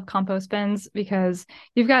I love compost bins because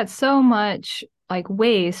you've got so much like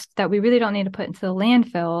waste that we really don't need to put into the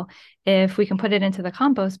landfill if we can put it into the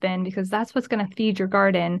compost bin because that's what's going to feed your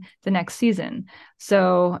garden the next season.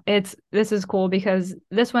 So this is cool because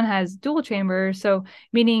this one has dual chamber. So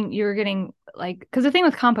meaning you're getting like because the thing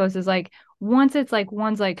with compost is like once it's like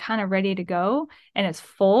one's like kind of ready to go and it's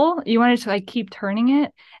full, you want to like keep turning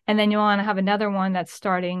it and then you want to have another one that's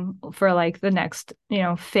starting for like the next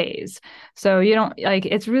phase. So you don't like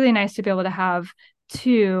it's really nice to be able to have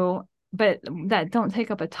two, but that don't take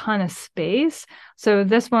up a ton of space. So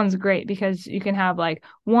this one's great because you can have like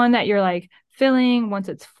one that you're like filling once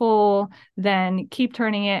it's full, then keep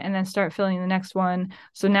turning it and then start filling the next one.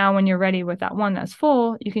 So now when you're ready with that one that's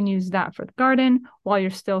full, you can use that for the garden while you're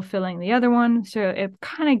still filling the other one. So it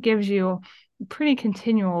kind of gives you pretty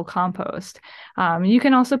continual compost. You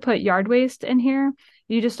can also put yard waste in here.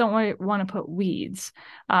 You just don't want to put weeds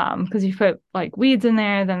because you put like weeds in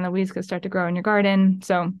there, then the weeds could start to grow in your garden.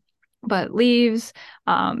 So, but leaves,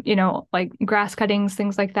 like grass cuttings,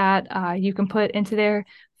 things like that, you can put into there.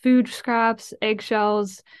 Food scraps,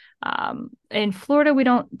 eggshells. In Florida, we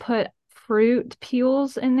don't put fruit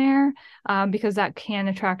peels in there because that can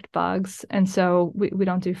attract bugs. And so we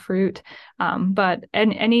don't do fruit. But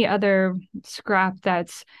any other scrap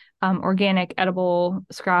that's organic, edible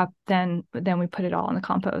scrap, then we put it all in the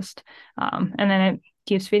compost. And then it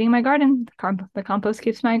keeps feeding my garden. The compost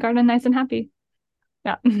keeps my garden nice and happy.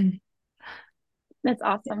 Yeah. That's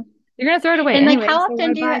awesome. You're gonna throw it away And like anyway, how so often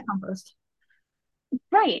why do you buy compost?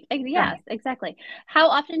 right, Yeah. yes, exactly. How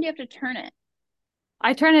often do you have to turn it?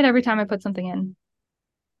 I turn it every time I put something in.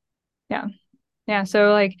 Yeah. Yeah.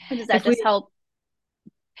 So like Or does that if just we, help?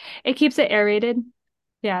 it keeps it aerated.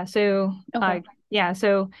 Yeah. So Okay. yeah.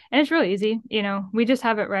 So, and it's really easy, we just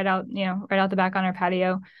have it right out, right out the back on our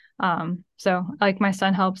patio. So like my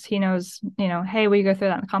son helps, he knows, hey, we go through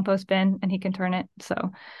that in the compost bin and he can turn it. So,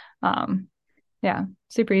 um, yeah,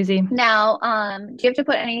 super easy. Now, do you have to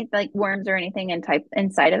put any like worms or anything in type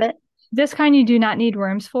inside of it? This kind you do not need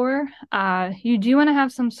worms for. You do want to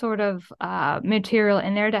have some sort of material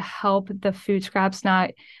in there to help the food scraps not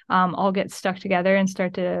all get stuck together and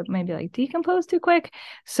start to maybe like decompose too quick.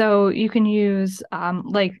 So you can use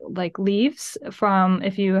like leaves from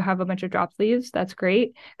if you have a bunch of dropped leaves, that's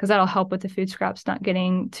great because that'll help with the food scraps not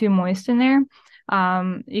getting too moist in there.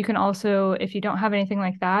 You can also, if you don't have anything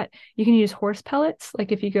like that, you can use horse pellets.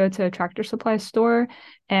 Like if you go to a Tractor Supply store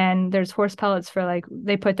and there's horse pellets for like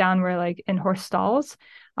they put down where like in horse stalls.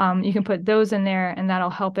 You can put those in there and that'll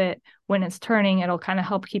help it when it's turning. It'll kind of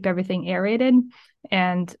help keep everything aerated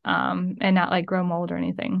and not like grow mold or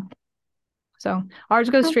anything. So ours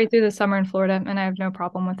goes Oh, straight through the summer in Florida and I have no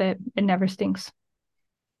problem with it. It never stinks.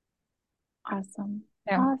 awesome.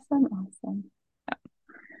 Yeah. Awesome. Awesome.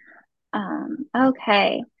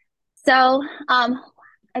 Okay. So,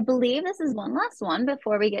 I believe this is one last one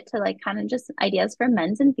before we get to like kind of just ideas for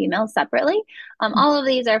men's and females separately. All of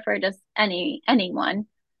these are for just anyone.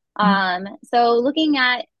 Mhm. So looking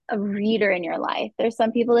at a reader in your life, there's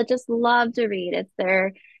some people that just love to read. It's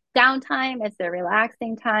their downtime, it's their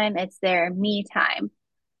relaxing time, it's their me time.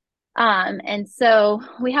 And so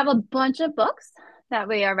we have a bunch of books that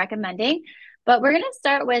we are recommending, but we're going to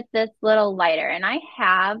start with this little lighter. And I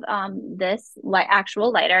have this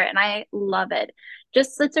actual lighter and I love it.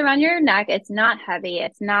 Just sits around your neck. It's not heavy.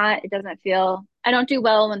 It doesn't feel, I don't do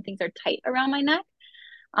well when things are tight around my neck.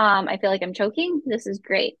 I feel like I'm choking. This is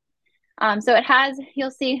great. So it has,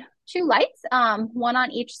 you'll see two lights, one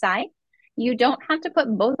on each side. You don't have to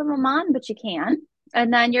put both of them on, but you can.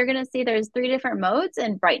 And then you're going to see there's three different modes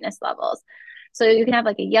and brightness levels. So you can have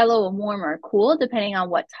like a yellow, a warm, or a cool, depending on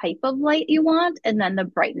what type of light you want, and then the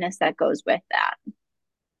brightness that goes with that.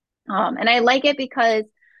 And I like it because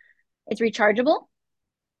it's rechargeable.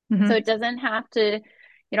 So Mhm. it doesn't have to, you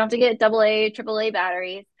don't have to get double A, triple A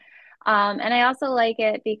batteries. And I also like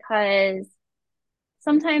it because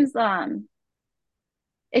sometimes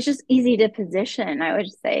it's just easy to position, I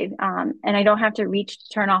would say. And I don't have to reach to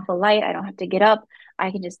turn off a light. I don't have to get up.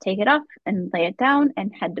 I can just take it up and lay it down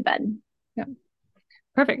and head to bed. Yeah.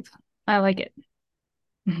 Perfect. I like it.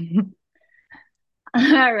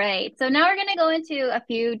 All right. So now we're going to go into a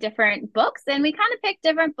few different books, and we kind of picked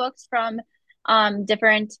different books from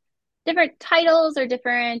different titles or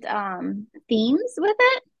different themes with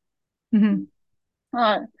it. Mhm.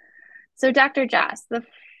 Uh, so Dr. Joss, the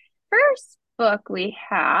first book we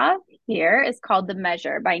have here is called The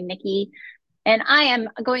Measure by Nikki. And I am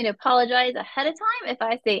going to apologize ahead of time if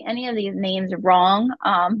I say any of these names wrong.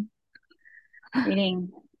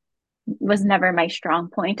 Reading was never my strong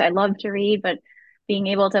point. I love to read, but being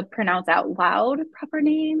able to pronounce out loud proper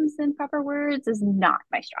names and proper words is not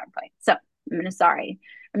my strong point. So I'm gonna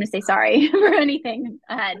say sorry for anything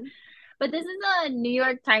ahead. But this is a New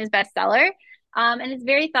York Times bestseller, and it's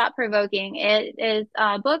very thought provoking. It is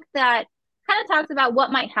a book that kind of talks about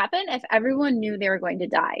what might happen if everyone knew they were going to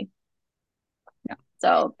die. Yeah.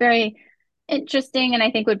 So very interesting, and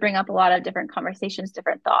I think would bring up a lot of different conversations,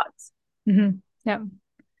 different thoughts. Mhm. Yeah.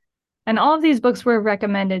 And all of these books were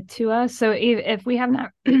recommended to us. So if we have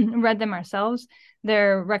not read them ourselves,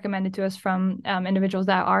 they're recommended to us from individuals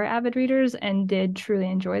that are avid readers and did truly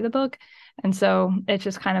enjoy the book. And so it's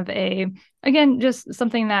just kind of again, just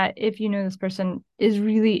something that if you know this person is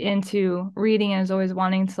really into reading and is always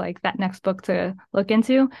wanting to like that next book to look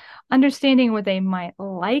into, understanding what they might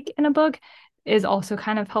like in a book is also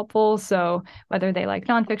kind of helpful. So whether they like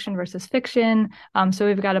nonfiction versus fiction. So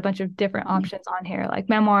we've got a bunch of different options on here, like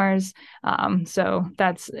memoirs. So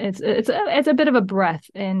it's a bit of a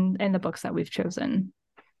breadth in the books that we've chosen.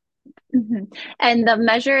 Mm-hmm. And The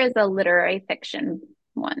Measure is a literary fiction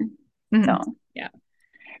one. Mhm. So Yeah.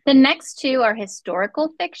 the next two are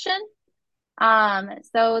historical fiction.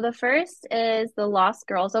 So the first is The Lost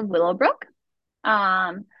Girls of Willowbrook.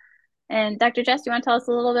 And Dr. Jess, do you want to tell us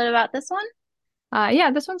a little bit about this one?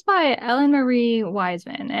 Yeah, this one's by Ellen Marie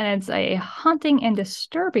Wiseman, and it's a haunting and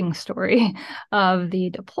disturbing story of the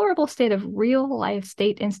deplorable state of real life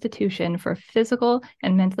state institution for physical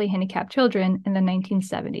and mentally handicapped children in the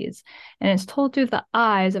 1970s. And it's told through the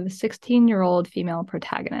eyes of a 16-year-old female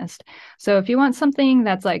protagonist. So if you want something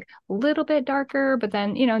that's like a little bit darker, but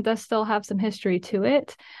then, does still have some history to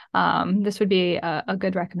it, this would be a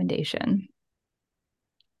good recommendation.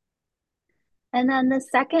 And then the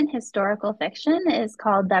second historical fiction is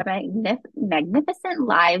called The Magnificent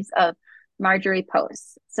Lives of Marjorie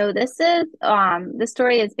Post. So this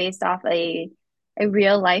story is based off a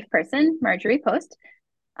real life person, Marjorie Post.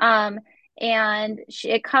 Um, and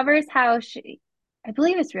it covers how I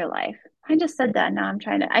believe it's real life. I just said that. Now I'm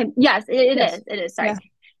trying to, yes, it Yes. is. It is. Sorry. Yeah.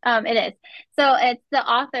 It is. So it's the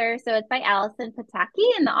author. So it's by Allison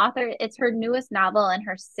Pataki, and the author, it's her newest novel and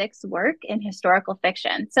her sixth work in historical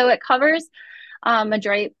fiction. So it covers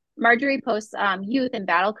Marjorie Post's youth in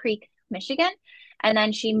Battle Creek, Michigan. And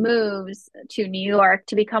then she moves to New York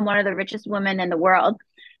to become one of the richest women in the world.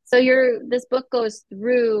 So this book goes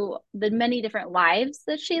through the many different lives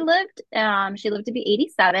that she lived. She lived to be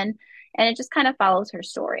 87, and it just kind of follows her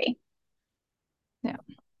story. Yeah.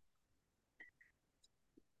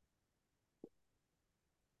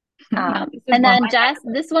 And then Jess,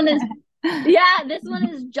 this one is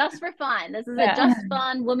just for fun. This is a just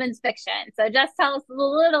fun women's fiction. So just tell us a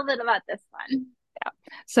little bit about this one. Yeah.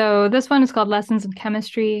 So this one is called Lessons in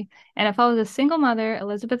Chemistry, and it follows a single mother,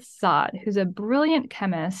 Elizabeth Zott, who's a brilliant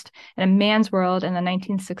chemist in a man's world in the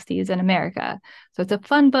 1960s in America. So it's a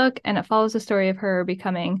fun book, and it follows the story of her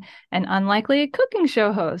becoming an unlikely cooking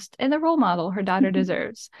show host and the role model her daughter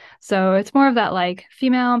deserves. So it's more of that like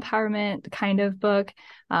female empowerment kind of book.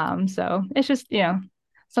 So it's just,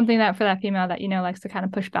 something that for that female that, likes to kind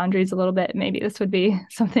of push boundaries a little bit. Maybe this would be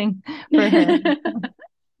something for her.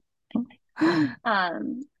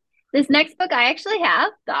 This next book I actually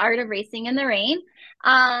have, The Art of Racing in the Rain.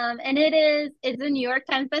 And it's a New York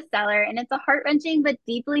Times bestseller, and it's a heart-wrenching but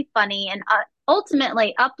deeply funny and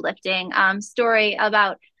ultimately uplifting story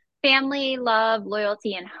about family, love,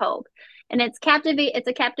 loyalty, and hope. And it's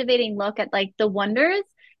a captivating look at like the wonders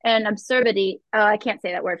and absurdity. Oh, I can't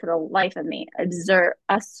say that word for the life of me.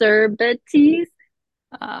 Absurdities.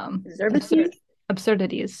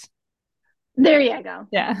 Absurdities. There you go.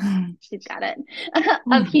 Yeah. She's got it.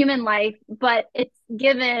 Of human life, but it's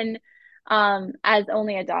given as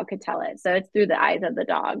only a dog could tell it. So it's through the eyes of the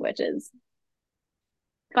dog, which is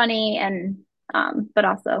funny and but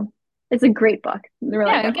also it's a great book.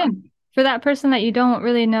 Really yeah, again, one. For that person that you don't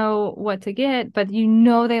really know what to get, but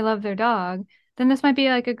they love their dog, then this might be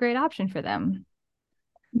like a great option for them.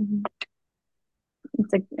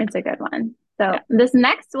 It's a good one. So this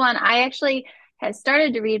next one I actually has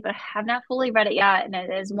started to read, but have not fully read it yet. And it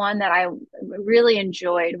is one that I really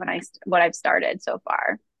enjoyed what I've started so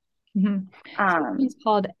far. So it's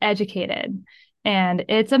called Educated, and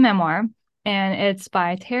it's a memoir, and it's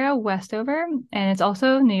by Tara Westover, and it's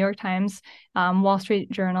also New York Times, Wall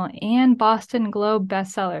Street Journal, and Boston Globe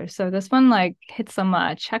bestseller. So this one like hits some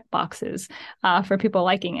check boxes for people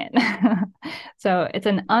liking it. So it's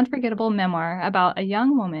an unforgettable memoir about a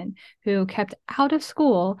young woman who kept out of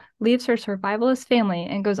school, leaves her survivalist family,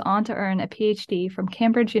 and goes on to earn a PhD from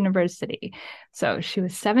Cambridge University. So she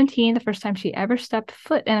was 17 the first time she ever stepped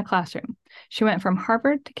foot in a classroom. She went from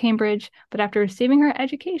Harvard to Cambridge, but after receiving her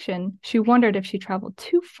education, she wondered if she traveled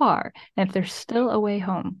too far and if there's still a way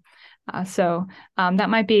home. So that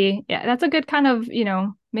might be, that's a good kind of,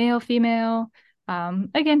 male, female,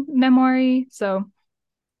 again, memoir. So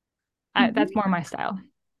that's more my style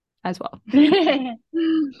as well.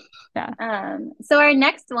 Yeah. So our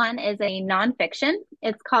next one is a nonfiction.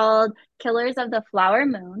 It's called Killers of the Flower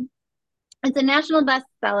Moon. It's a national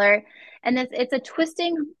bestseller, and it's a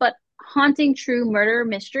twisting but haunting true murder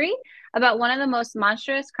mystery about one of the most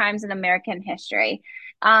monstrous crimes in American history.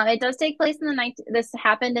 It does take place this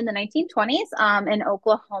happened in the 1920s in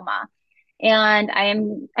Oklahoma. And I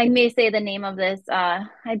may say the name of this,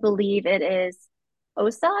 I believe it is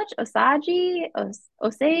Osage.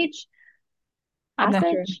 I'm not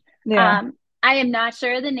sure. Yeah. I am not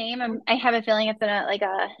sure the name. I have a feeling it's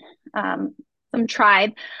some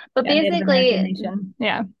tribe, but basically,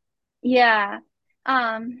 yeah. Yeah,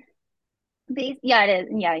 it is.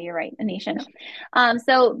 Yeah, you're right. A nation.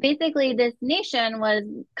 So basically, this nation was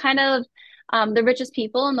kind of the richest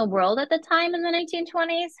people in the world at the time in the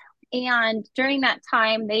 1920s. And during that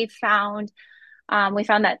time, we found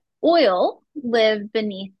that oil lived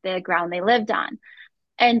beneath the ground they lived on.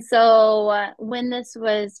 And so when this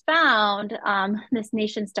was found, this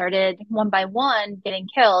nation started one by one getting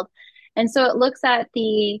killed. And so it looks at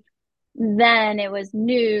then it was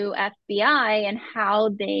new FBI and how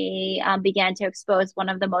they began to expose one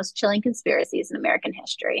of the most chilling conspiracies in American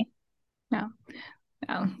history. Yeah.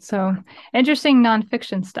 So interesting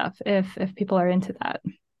nonfiction stuff if people are into that.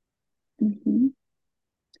 Mm-hmm.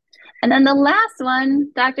 And then the last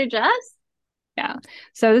one, Dr. Jess. Yeah.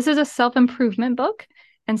 So this is a self-improvement book.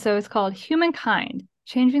 And so it's called Humankind,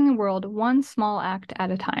 changing the world one small act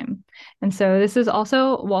at a time. And so this is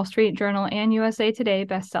also Wall Street Journal and USA Today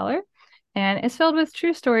bestseller. And it's filled with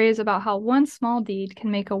true stories about how one small deed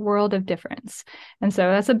can make a world of difference. And so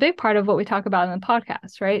that's a big part of what we talk about in the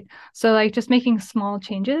podcast, right? So, like, just making small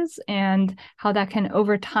changes and how that can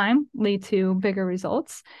over time lead to bigger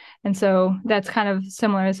results. And so that's kind of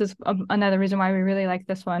similar. This is another reason why we really like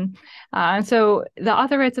this one. And so the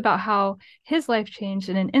author writes about how his life changed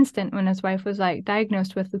in an instant when his wife was like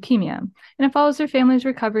diagnosed with leukemia. And it follows their family's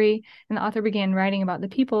recovery. And the author began writing about the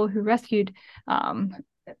people who rescued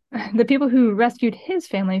his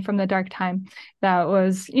family from the dark time that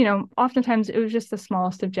was, oftentimes it was just the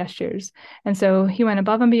smallest of gestures. And so he went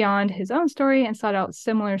above and beyond his own story and sought out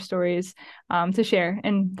similar stories to share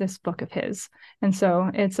in this book of his. And so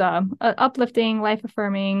it's a uplifting,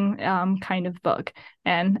 life-affirming kind of book.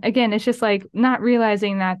 And again, it's just like not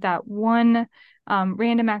realizing that one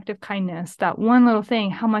random act of kindness, that one little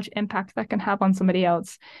thing, how much impact that can have on somebody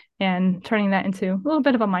else, and turning that into a little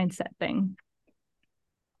bit of a mindset thing.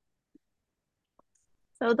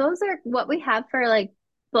 So those are what we have for like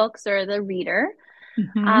books or the reader.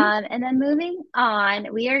 And then moving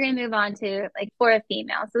on, we are going to move on to like for a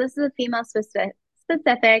female. So this is a female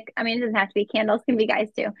specific. I mean, it doesn't have to be candles, can be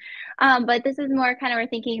guys too. But this is more kind of we're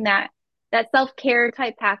thinking that self-care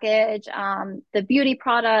type package, the beauty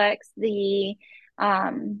products, the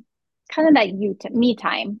kind of that me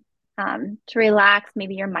time to relax,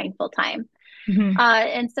 maybe your mindful time.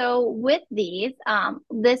 And so with these,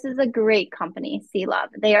 this is a great company, Sea Love.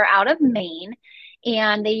 They are out of Maine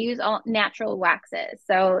and they use all natural waxes.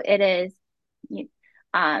 So it is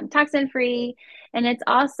toxin free, and it's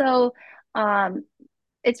also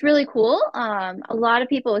it's really cool. A lot of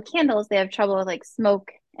people with candles, they have trouble with like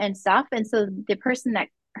smoke and stuff. And so the person that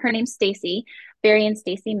her name's Stacy, Barry and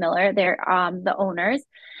Stacy Miller, they're the owners,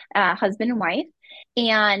 husband and wife.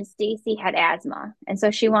 And Stacy had asthma. And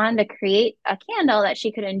so she wanted to create a candle that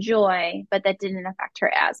she could enjoy, but that didn't affect her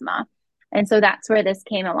asthma. And so that's where this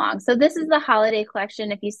came along. So this is the holiday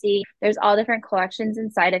collection. If you see, there's all different collections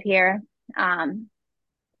inside of here.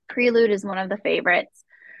 Prelude is one of the favorites,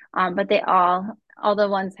 but they all the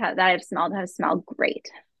ones that have smelled great.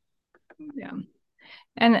 Yeah.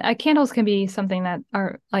 And candles can be something that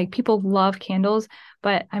are like people love candles,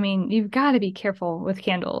 but I mean, you've got to be careful with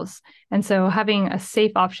candles. And so having a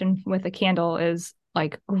safe option with a candle is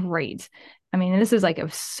like great. I mean, this is like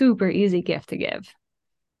a super easy gift to give.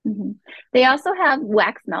 They also have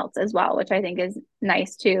wax melts as well, which I think is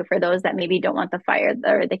nice too for those that maybe don't want the fire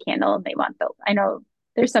or the candle. They want I know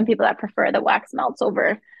there's some people that prefer the wax melts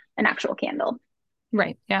over an actual candle.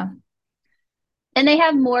 Right. Yeah. And they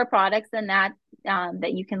have more products than that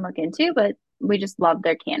that you can look into, but we just love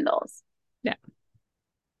their candles. Yeah.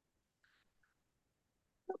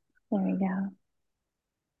 There we go.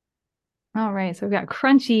 All right, so we've got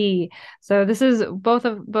Crunchy. So this is both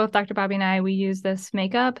Dr. Bobby and I, we use this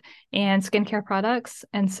makeup and skincare products.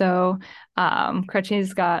 And so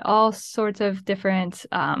Crunchy's got all sorts of different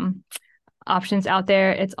options out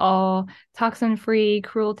there. It's all toxin-free,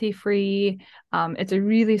 cruelty-free. It's a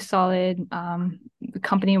really solid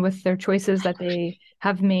company with their choices that they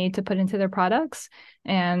have made to put into their products.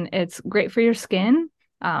 And it's great for your skin.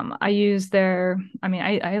 I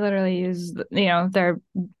literally use, their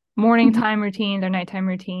morning time routine, their nighttime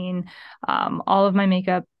routine. All of my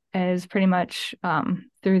makeup is pretty much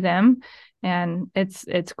through them, and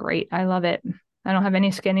it's great. I love it. I don't have any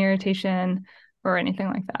skin irritation or anything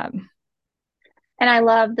like that. And I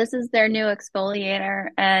love, this is their new exfoliator.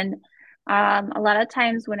 And a lot of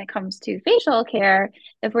times when it comes to facial care,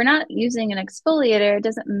 if we're not using an exfoliator, it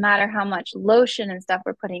doesn't matter how much lotion and stuff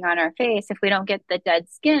we're putting on our face. If we don't get the dead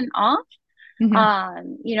skin off,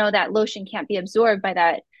 that lotion can't be absorbed by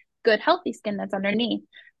that good healthy skin that's underneath,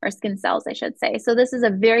 or skin cells, I should say. So this is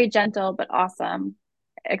a very gentle but awesome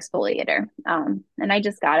exfoliator. And I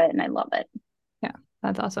just got it and I love it. Yeah,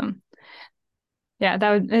 that's awesome. Yeah,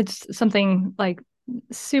 it's something like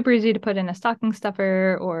super easy to put in a stocking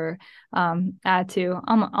stuffer or add to.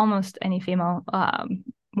 Almost any female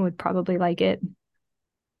would probably like it.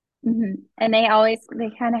 And they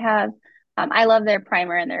kind of have, I love their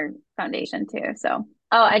primer and their foundation too. So,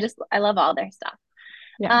 I love all their stuff.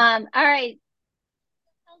 Yeah. All right.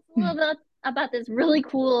 Tell us a little bit about this really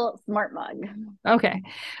cool smart mug. Okay.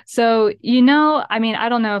 So, I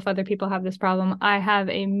don't know if other people have this problem. I have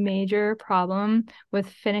a major problem with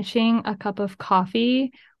finishing a cup of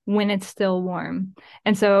coffee when it's still warm.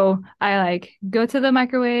 And so I like go to the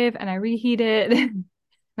microwave and I reheat it. And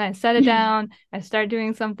and I set it down, I start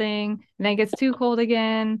doing something, and then it gets too cold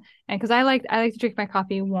again. And because I like to drink my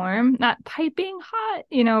coffee warm, not piping hot,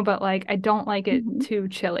 but like I don't like it Mhm. too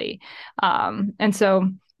chilly. And so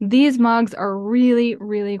these mugs are really,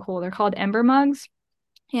 really cool. They're called Ember mugs.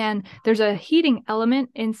 And there's a heating element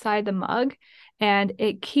inside the mug, and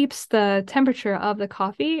it keeps the temperature of the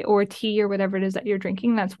coffee or tea or whatever it is that you're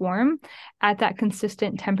drinking that's warm at that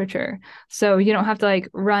consistent temperature. So you don't have to like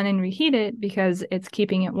run and reheat it because it's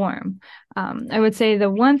keeping it warm. I would say the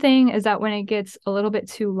one thing is that when it gets a little bit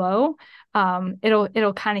too low,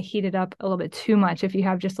 it'll kind of heat it up a little bit too much if you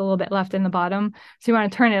have just a little bit left in the bottom. So you want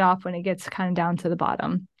to turn it off when it gets kind of down to the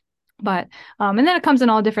bottom. But and then it comes in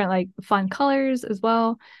all different like fun colors as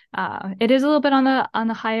well. It is a little bit on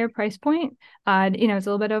the higher price point. It's a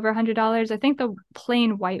little bit over $100. I think the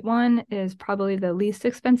plain white one is probably the least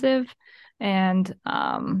expensive, and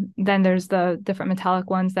then there's the different metallic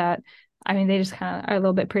ones that, I mean, they just kind of are a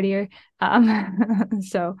little bit prettier.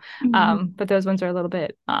 So Mhm. but those ones are a little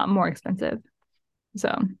bit more expensive. So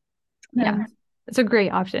yeah, Yeah. it's a great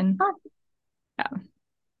option. Awesome. Yeah.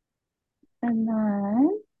 And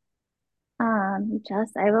then,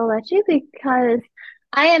 Jess, I will let you because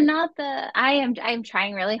I'm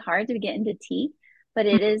trying really hard to get into tea, but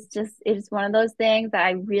it is one of those things that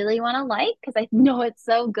I really want to like because I know it's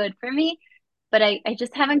so good for me, but I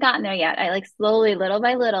just haven't gotten there yet. I like slowly, little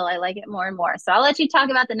by little, I like it more and more. So I'll let you talk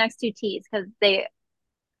about the next two teas because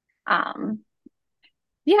um,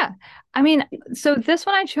 Yeah. I mean, so this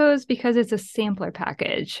one I chose because it's a sampler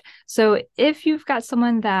package. So if you've got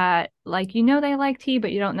someone that like they like tea,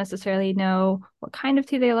 but you don't necessarily know what kind of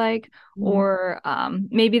tea they like, Mhm. or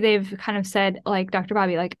maybe they've kind of said, like Dr.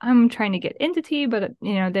 Bobby, like I'm trying to get into tea, but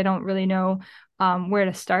they don't really know where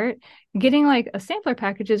to start. Getting like a sampler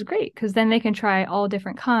package is great because then they can try all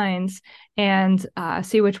different kinds and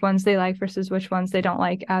see which ones they like versus which ones they don't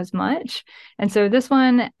like as much. And so this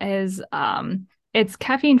one is it's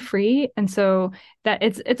caffeine free, and so that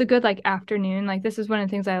it's a good like afternoon. Like this is one of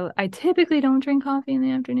the things I typically don't drink coffee in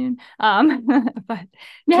the afternoon, but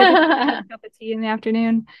typically have a cup of tea in the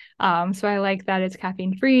afternoon. So I like that it's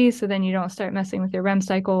caffeine free, so then you don't start messing with your REM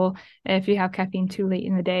cycle if you have caffeine too late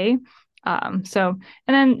in the day. So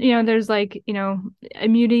and then there's like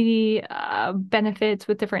immunity benefits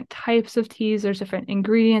with different types of teas. There's different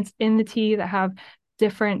ingredients in the tea that have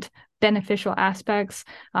different beneficial aspects.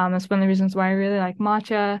 That's one of the reasons why I really like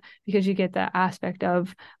matcha, because you get that aspect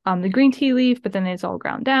of the green tea leaf, but then it's all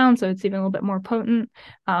ground down, so it's even a little bit more potent.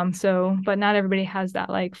 But not everybody has that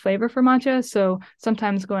like flavor for matcha. So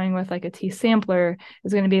sometimes going with like a tea sampler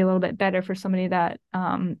is going to be a little bit better for somebody that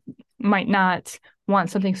might not want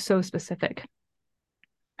something so specific.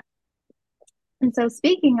 And so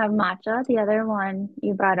speaking of matcha, the other one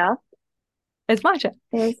you brought up It's matcha.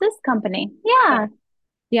 is this company. Yeah. Yeah.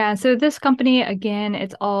 Yeah, so this company, again,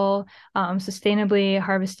 it's all sustainably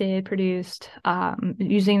harvested, produced,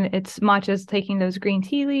 using its matchas, taking those green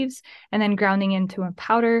tea leaves and then grounding into a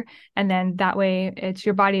powder. And then that way it's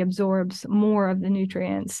your body absorbs more of the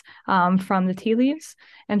nutrients from the tea leaves.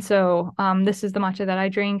 And so this is the matcha that I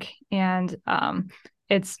drink. And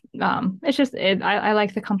it's just, I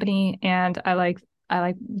like the company, and I like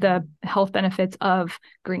the health benefits of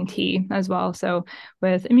green tea as well. So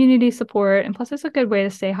with immunity support, and plus it's a good way to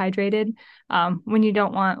stay hydrated when you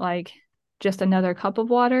don't want like just another cup of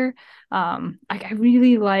water. I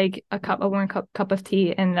really like a warm cup of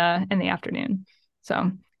tea in the afternoon. So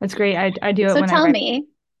it's great. I do it So tell whenever. me,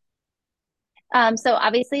 so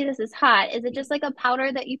obviously this is hot. Is it just like a powder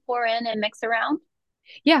that you pour in and mix around?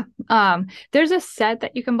 Yeah. There's a set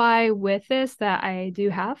that you can buy with this that I do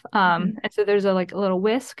have. Mhm. And so there's a like a little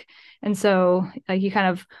whisk. And so like you kind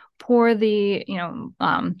of pour pour in the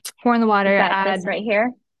Is water, that add this right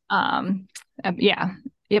here? um yeah,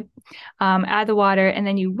 yep. Add the water, and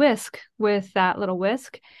then you whisk with that little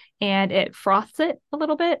whisk, and it froths it a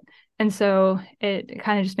little bit. And so it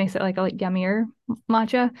kind of just makes it like a like yummier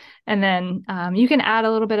matcha. And then you can add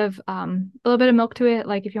a little bit of milk to it,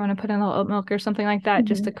 like if you want to put in a little oat milk or something like that,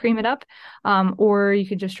 just to Mhm. cream it up. Or you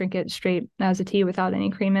could just drink it straight as a tea without any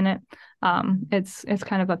cream in it. It's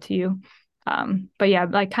kind of up to you. But yeah,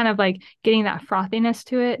 like kind of like getting that frothiness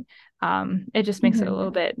to it. It just makes it a Mhm.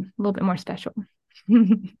 little bit more special.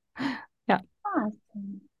 Yeah.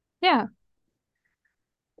 Awesome. Yeah.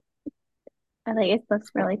 I like it.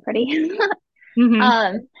 Looks really pretty. Hmm.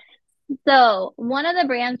 Um, so one of the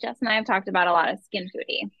brands Jess and I have talked about a lot is Skin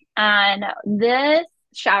Foodie, and this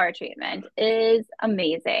shower treatment is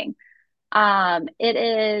amazing. It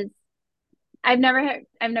is. I've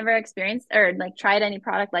never experienced or like tried any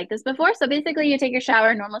product like this before. So basically you take your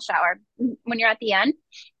shower, normal shower. When you're at the end,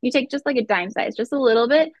 you take just like a dime size, just a little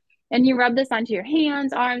bit, and you rub this onto your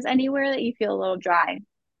hands, arms, anywhere that you feel a little dry. And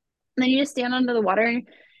then you just stand under the water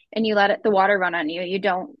and you let the water run on you. You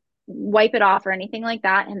don't wipe it off or anything like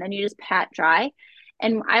that. And then you just pat dry.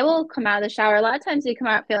 And I will come out of the shower. A lot of times you come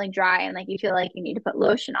out feeling dry and like you feel like you need to put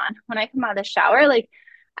lotion on. When I come out of the shower, like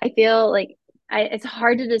I feel like it's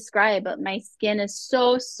hard to describe, but my skin is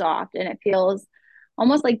so soft and it feels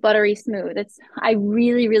almost like buttery smooth. I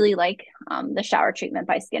really, really like the shower treatment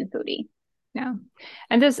by Skin Foodie. Yeah.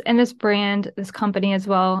 And this brand, this company as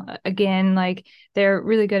well, again, like they're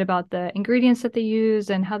really good about the ingredients that they use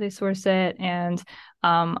and how they source it. And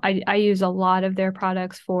I use a lot of their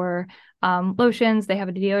products for lotions. They have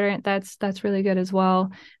a deodorant that's really good as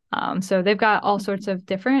well. So they've got all sorts of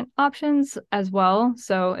different options as well.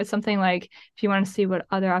 So it's something like if you want to see what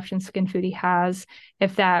other options Skin Foodie has,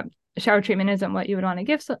 if that shower treatment isn't what you would want to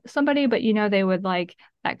give somebody, but you know they would like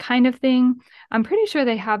that kind of thing. I'm pretty sure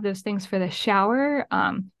they have those things for the shower.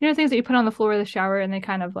 You know, things that you put on the floor of the shower and they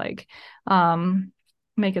kind of like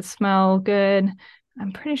make it smell good.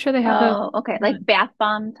 I'm pretty sure they have those. Oh, okay. Like bath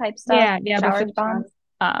bomb type stuff, Yeah, but shower for the bombs.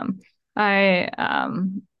 shower.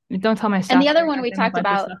 I don't tell my And staff the that other I one got we them a talked bunch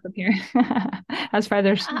of about, stuff up here as for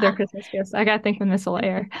their Christmas gifts. I gotta think when this will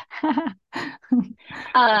air.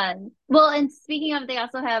 well, and speaking of, they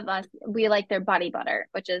also have we like their body butter,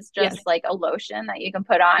 which is Yes. just like a lotion that you can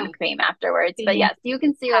put on cream afterwards. But yes, you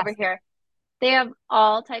can see over Fantastic. here, they have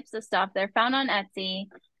all types of stuff. They're found on Etsy.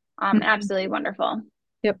 Mhm. Absolutely wonderful.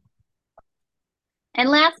 Yep. And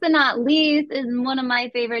last but not least is one of my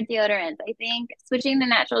favorite deodorants. I think switching to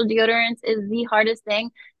natural deodorants is the hardest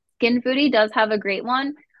thing. Skin Foodie does have a great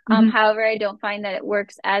one. Mhm. However, I don't find that it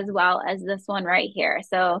works as well as this one right here.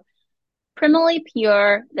 So Primally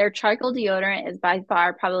Pure, their charcoal deodorant is by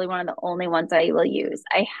far probably one of the only ones I will use.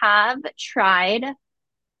 I have tried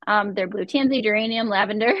their blue tansy, geranium,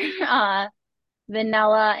 lavender,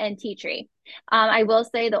 vanilla, and tea tree. I will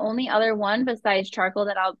say the only other one besides charcoal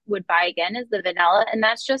that I would buy again is the vanilla, and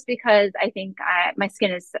that's just because I think my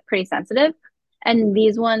skin is pretty sensitive, and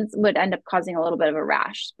these ones would end up causing a little bit of a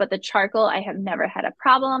rash. But the charcoal, I have never had a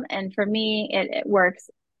problem, and for me, it works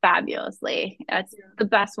fabulously. It's the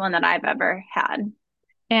best one that I've ever had.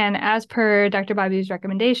 And as per Dr. Bobby's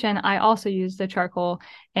recommendation, I also use the charcoal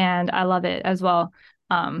and I love it as well.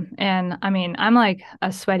 And I mean, I'm like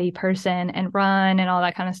a sweaty person and run and all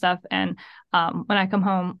that kind of stuff. And when I come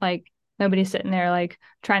home, like nobody's sitting there like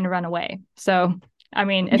trying to run away. So I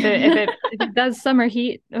mean, if it does summer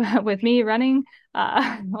heat with me running,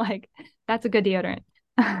 like that's a good deodorant.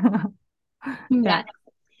 Yeah. Yes.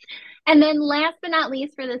 And then last but not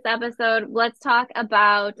least for this episode, let's talk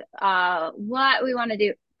about what we want to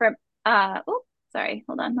do for oh, sorry,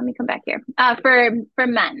 hold on, let me come back here. For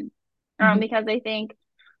men. Mhm. Because I think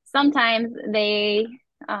sometimes they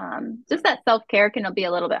just that self-care can be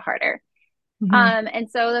a little bit harder. Mhm. And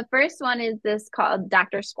so the first one is this called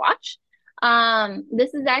Dr. Squatch.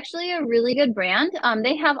 This is actually a really good brand.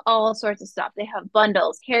 They have all sorts of stuff. They have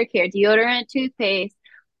bundles, hair care, deodorant, toothpaste,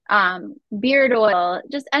 beard oil,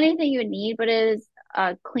 just anything you would need, but it is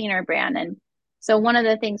a cleaner brand. And so one of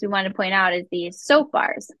the things we want to point out is these soap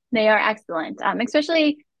bars. They are excellent,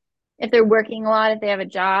 especially if they're working a lot, if they have a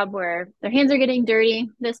job where their hands are getting dirty.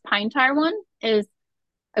 This pine tar one is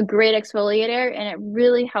a great exfoliator and it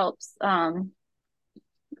really helps kind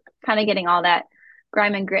of getting all that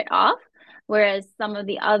grime and grit off. Whereas some of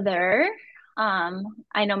the other,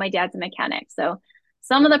 I know my dad's a mechanic, so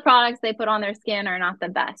some of the products they put on their skin are not the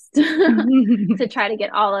best to try to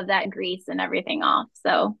get all of that grease and everything off.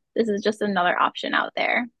 So this is just another option out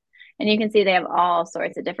there. And you can see they have all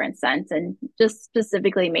sorts of different scents and just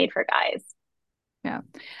specifically made for guys. Yeah,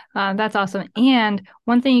 that's awesome. And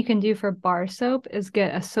one thing you can do for bar soap is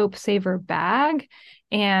get a soap saver bag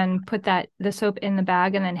and put the soap in the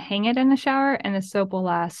bag and then hang it in the shower, and the soap will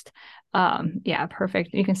last. Yeah,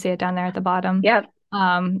 perfect. You can see it down there at the bottom. Yep.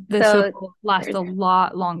 The soap So will last a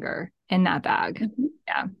lot longer in that bag. mhm.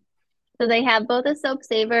 Yeah. So they have both a soap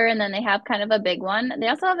saver and then they have kind of a big one. They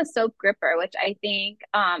also have a soap gripper, which I think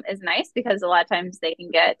is nice because a lot of times they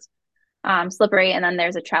can get slippery. And then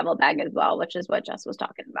there's a travel bag as well, which is what Jess was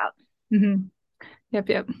talking about. Mm-hmm.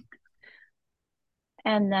 Yep.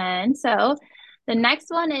 And then so the next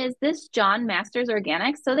one is this John Masters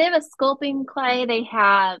Organics. So they have a sculpting clay. They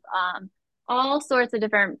have all sorts of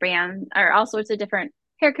different brands or all sorts of different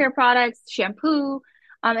hair care products, shampoo.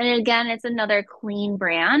 And again, it's another clean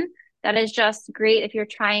brand that is just great if you're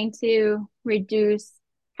trying to reduce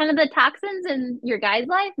kind of the toxins in your guy's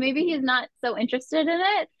life. Maybe he's not so interested in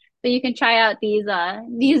it. So you can try out these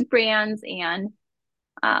brands and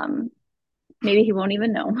um maybe he won't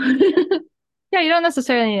even know. Yeah, you don't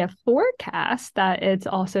necessarily need a forecast that it's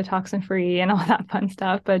also toxin free and all that fun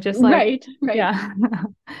stuff, but just like, Right, right. yeah,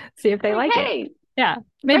 see if they Like, like it. hey, Yeah,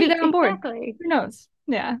 maybe right, they're on board. exactly. Who knows?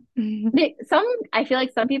 Yeah. Some I feel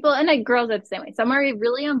like some people and like girls are the same way. Some are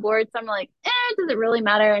really on board, some are like, does it really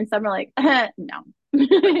matter? And some are like, no.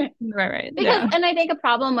 Right, right. Because Yeah. and I think a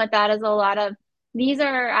problem with that is a lot of these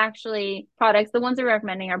are actually products, the ones we're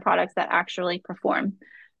recommending are products that actually perform.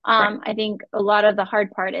 Right. I think a lot of the hard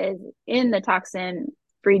part is in the toxin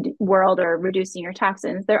free world or reducing your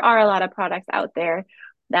toxins, there are a lot of products out there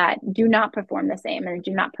that do not perform the same and do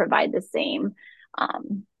not provide the same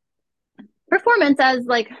um, performance as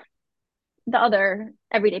like the other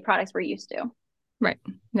everyday products we're used to. Right.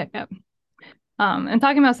 Yeah, yeah. And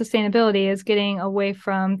talking about sustainability is getting away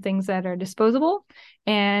from things that are disposable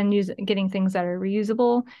and getting things that are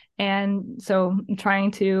reusable. And so trying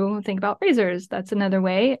to think about razors. That's another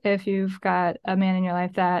way. If you've got a man in your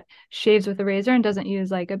life that shaves with a razor and doesn't use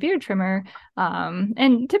like a beard trimmer,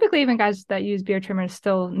 and typically even guys that use beard trimmers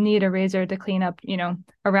still need a razor to clean up,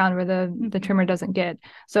 around where the trimmer doesn't get.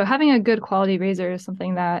 So having a good quality razor is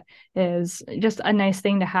something that is just a nice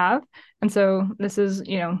thing to have. And so this is,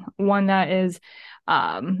 one that is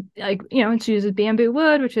it uses bamboo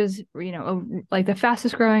wood, which is, like the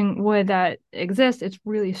fastest growing wood that exists. It's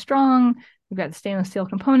really strong. We've got stainless steel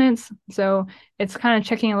components. So it's kind of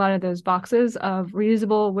checking a lot of those boxes of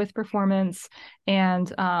reusable with performance and,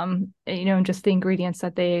 just the ingredients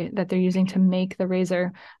that they're using to make the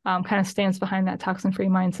razor kind of stands behind that toxin free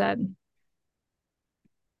mindset.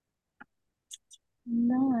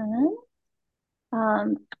 None.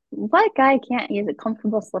 What guy can't use a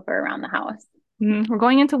comfortable slipper around the house? We're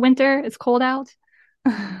going into winter. It's cold out.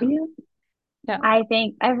 Yeah. Yeah. I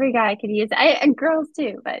think every guy could use it. And girls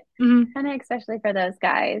too, but Mhm. kind of especially for those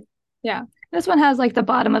guys. Yeah. This one has like the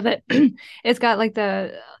bottom of it. It's got like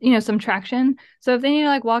some traction. So if they need to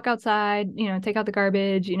like walk outside, take out the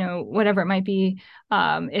garbage, whatever it might be,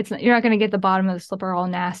 you're not going to get the bottom of the slipper all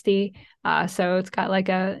nasty. So it's got like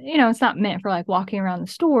it's not meant for like walking around the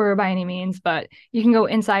store by any means, but you can go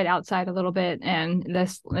inside, outside a little bit and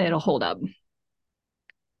it'll hold up.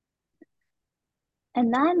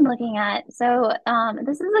 And then looking at, so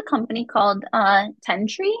this is a company called Ten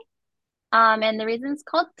Tree. And the reason it's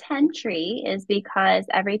called Ten Tree is because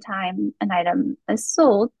every time an item is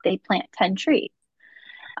sold, they plant 10 trees.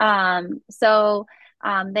 So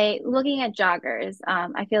they looking at joggers,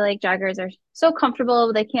 I feel like joggers are so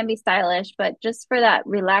comfortable, they can be stylish, but just for that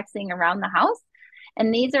relaxing around the house.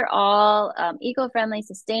 And these are all eco-friendly,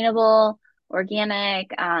 sustainable,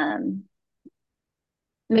 organic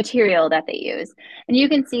material that they use. And you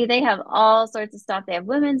can see they have all sorts of stuff. They have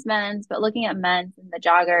women's, men's, but looking at men's and the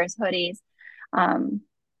joggers, hoodies, um,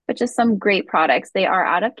 but just some great products. They are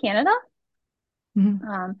out of Canada. Mhm.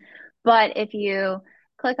 Um, but if you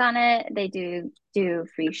click on it, they do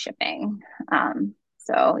free shipping.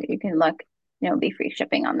 So you can look, be free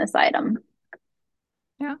shipping on this item.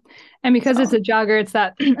 Yeah. And because it's So a jogger, it's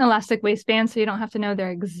that elastic waistband, so you don't have to know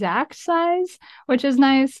their exact size, which is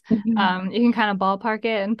nice. mhm. You can kind of ballpark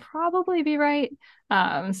it and probably be right.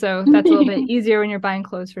 So that's a little bit easier when you're buying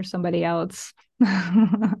clothes for somebody else.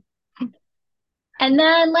 And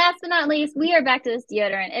then last but not least, we are back to this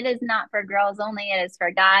deodorant. It is not for girls only, it is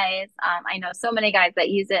for guys. I know so many guys that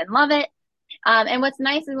use it and love it. And what's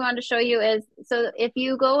nice we wanted to show you is so if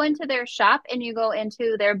you go into their shop and you go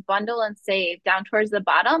into their bundle and save down towards the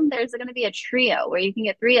bottom, there's going to be a trio where you can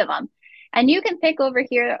get three of them. And you can pick over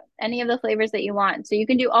here any of the flavors that you want. So you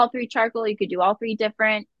can do all three charcoal, you could do all three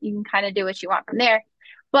different. You can kind of do what you want from there.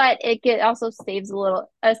 But also saves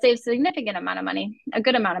saves significant amount of money, a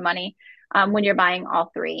good amount of money when you're buying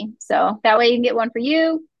all three. So that way you can get one for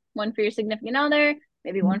you, one for your significant other,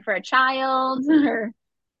 maybe one for a child or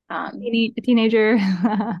Teenager.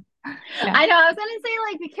 Yeah. I know. I was gonna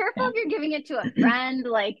say, like, be careful Yeah. if you're giving it to a friend.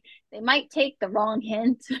 Like, they might take the wrong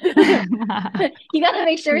hint. You gotta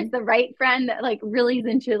make sure it's the right friend that like really is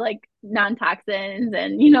into like non-toxins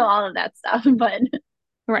and all of that stuff. But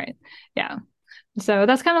Right. Yeah. So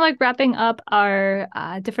that's kind of like wrapping up our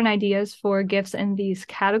different ideas for gifts in these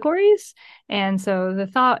categories. And so the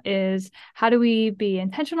thought is, how do we be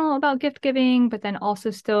intentional about gift giving, but then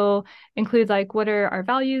also still include like what are our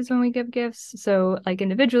values when we give gifts? So like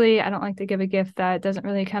individually, I don't like to give a gift that doesn't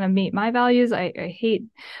really kind of meet my values. I hate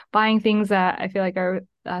buying things that I feel like are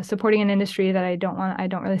supporting an industry that I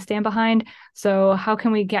don't really stand behind. So how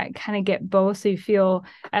can we get both so you feel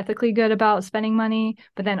ethically good about spending money,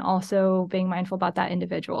 but then also being mindful about that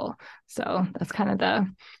individual. So that's kind of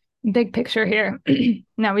big picture here.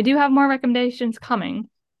 Now, we do have more recommendations coming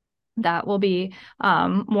that will be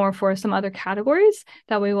more for some other categories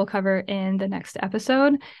that we will cover in the next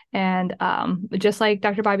episode. And just like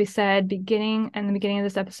Dr. Bobby said, in the beginning of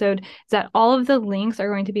this episode, is that all of the links are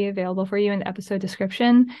going to be available for you in the episode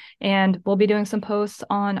description. And we'll be doing some posts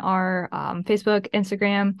on our Facebook,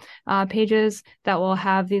 Instagram pages that will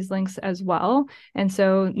have these links as well. And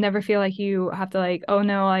so never feel like you have to like, oh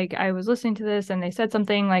no, like I was listening to this and they said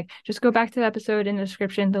something, like just go back to the episode in the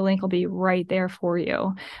description. The link will be right there for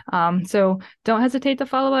you. So don't hesitate to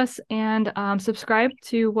follow us and subscribe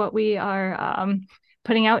to what we are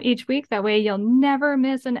putting out each week. That way you'll never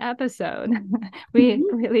miss an episode. We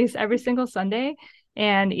release every single Sunday,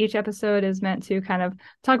 and each episode is meant to kind of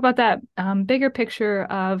talk about that bigger picture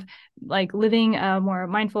of like living a more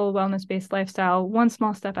mindful, wellness-based lifestyle, one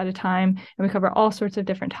small step at a time. And we cover all sorts of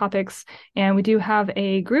different topics. And we do have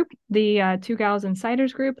a group, the Two Gals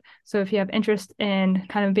Insiders group. So if you have interest in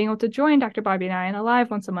kind of being able to join Dr. Bobby and I in a live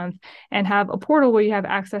once a month and have a portal where you have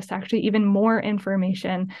access to actually even more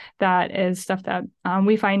information that is stuff that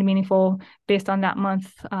we find meaningful based on that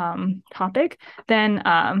month topic, then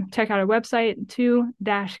check out our website,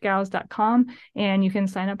 two-gals.com, and you can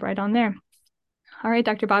sign up right on there. All right,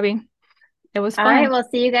 Dr. Bobby. It was All fun. right, we'll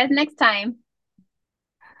see you guys next time.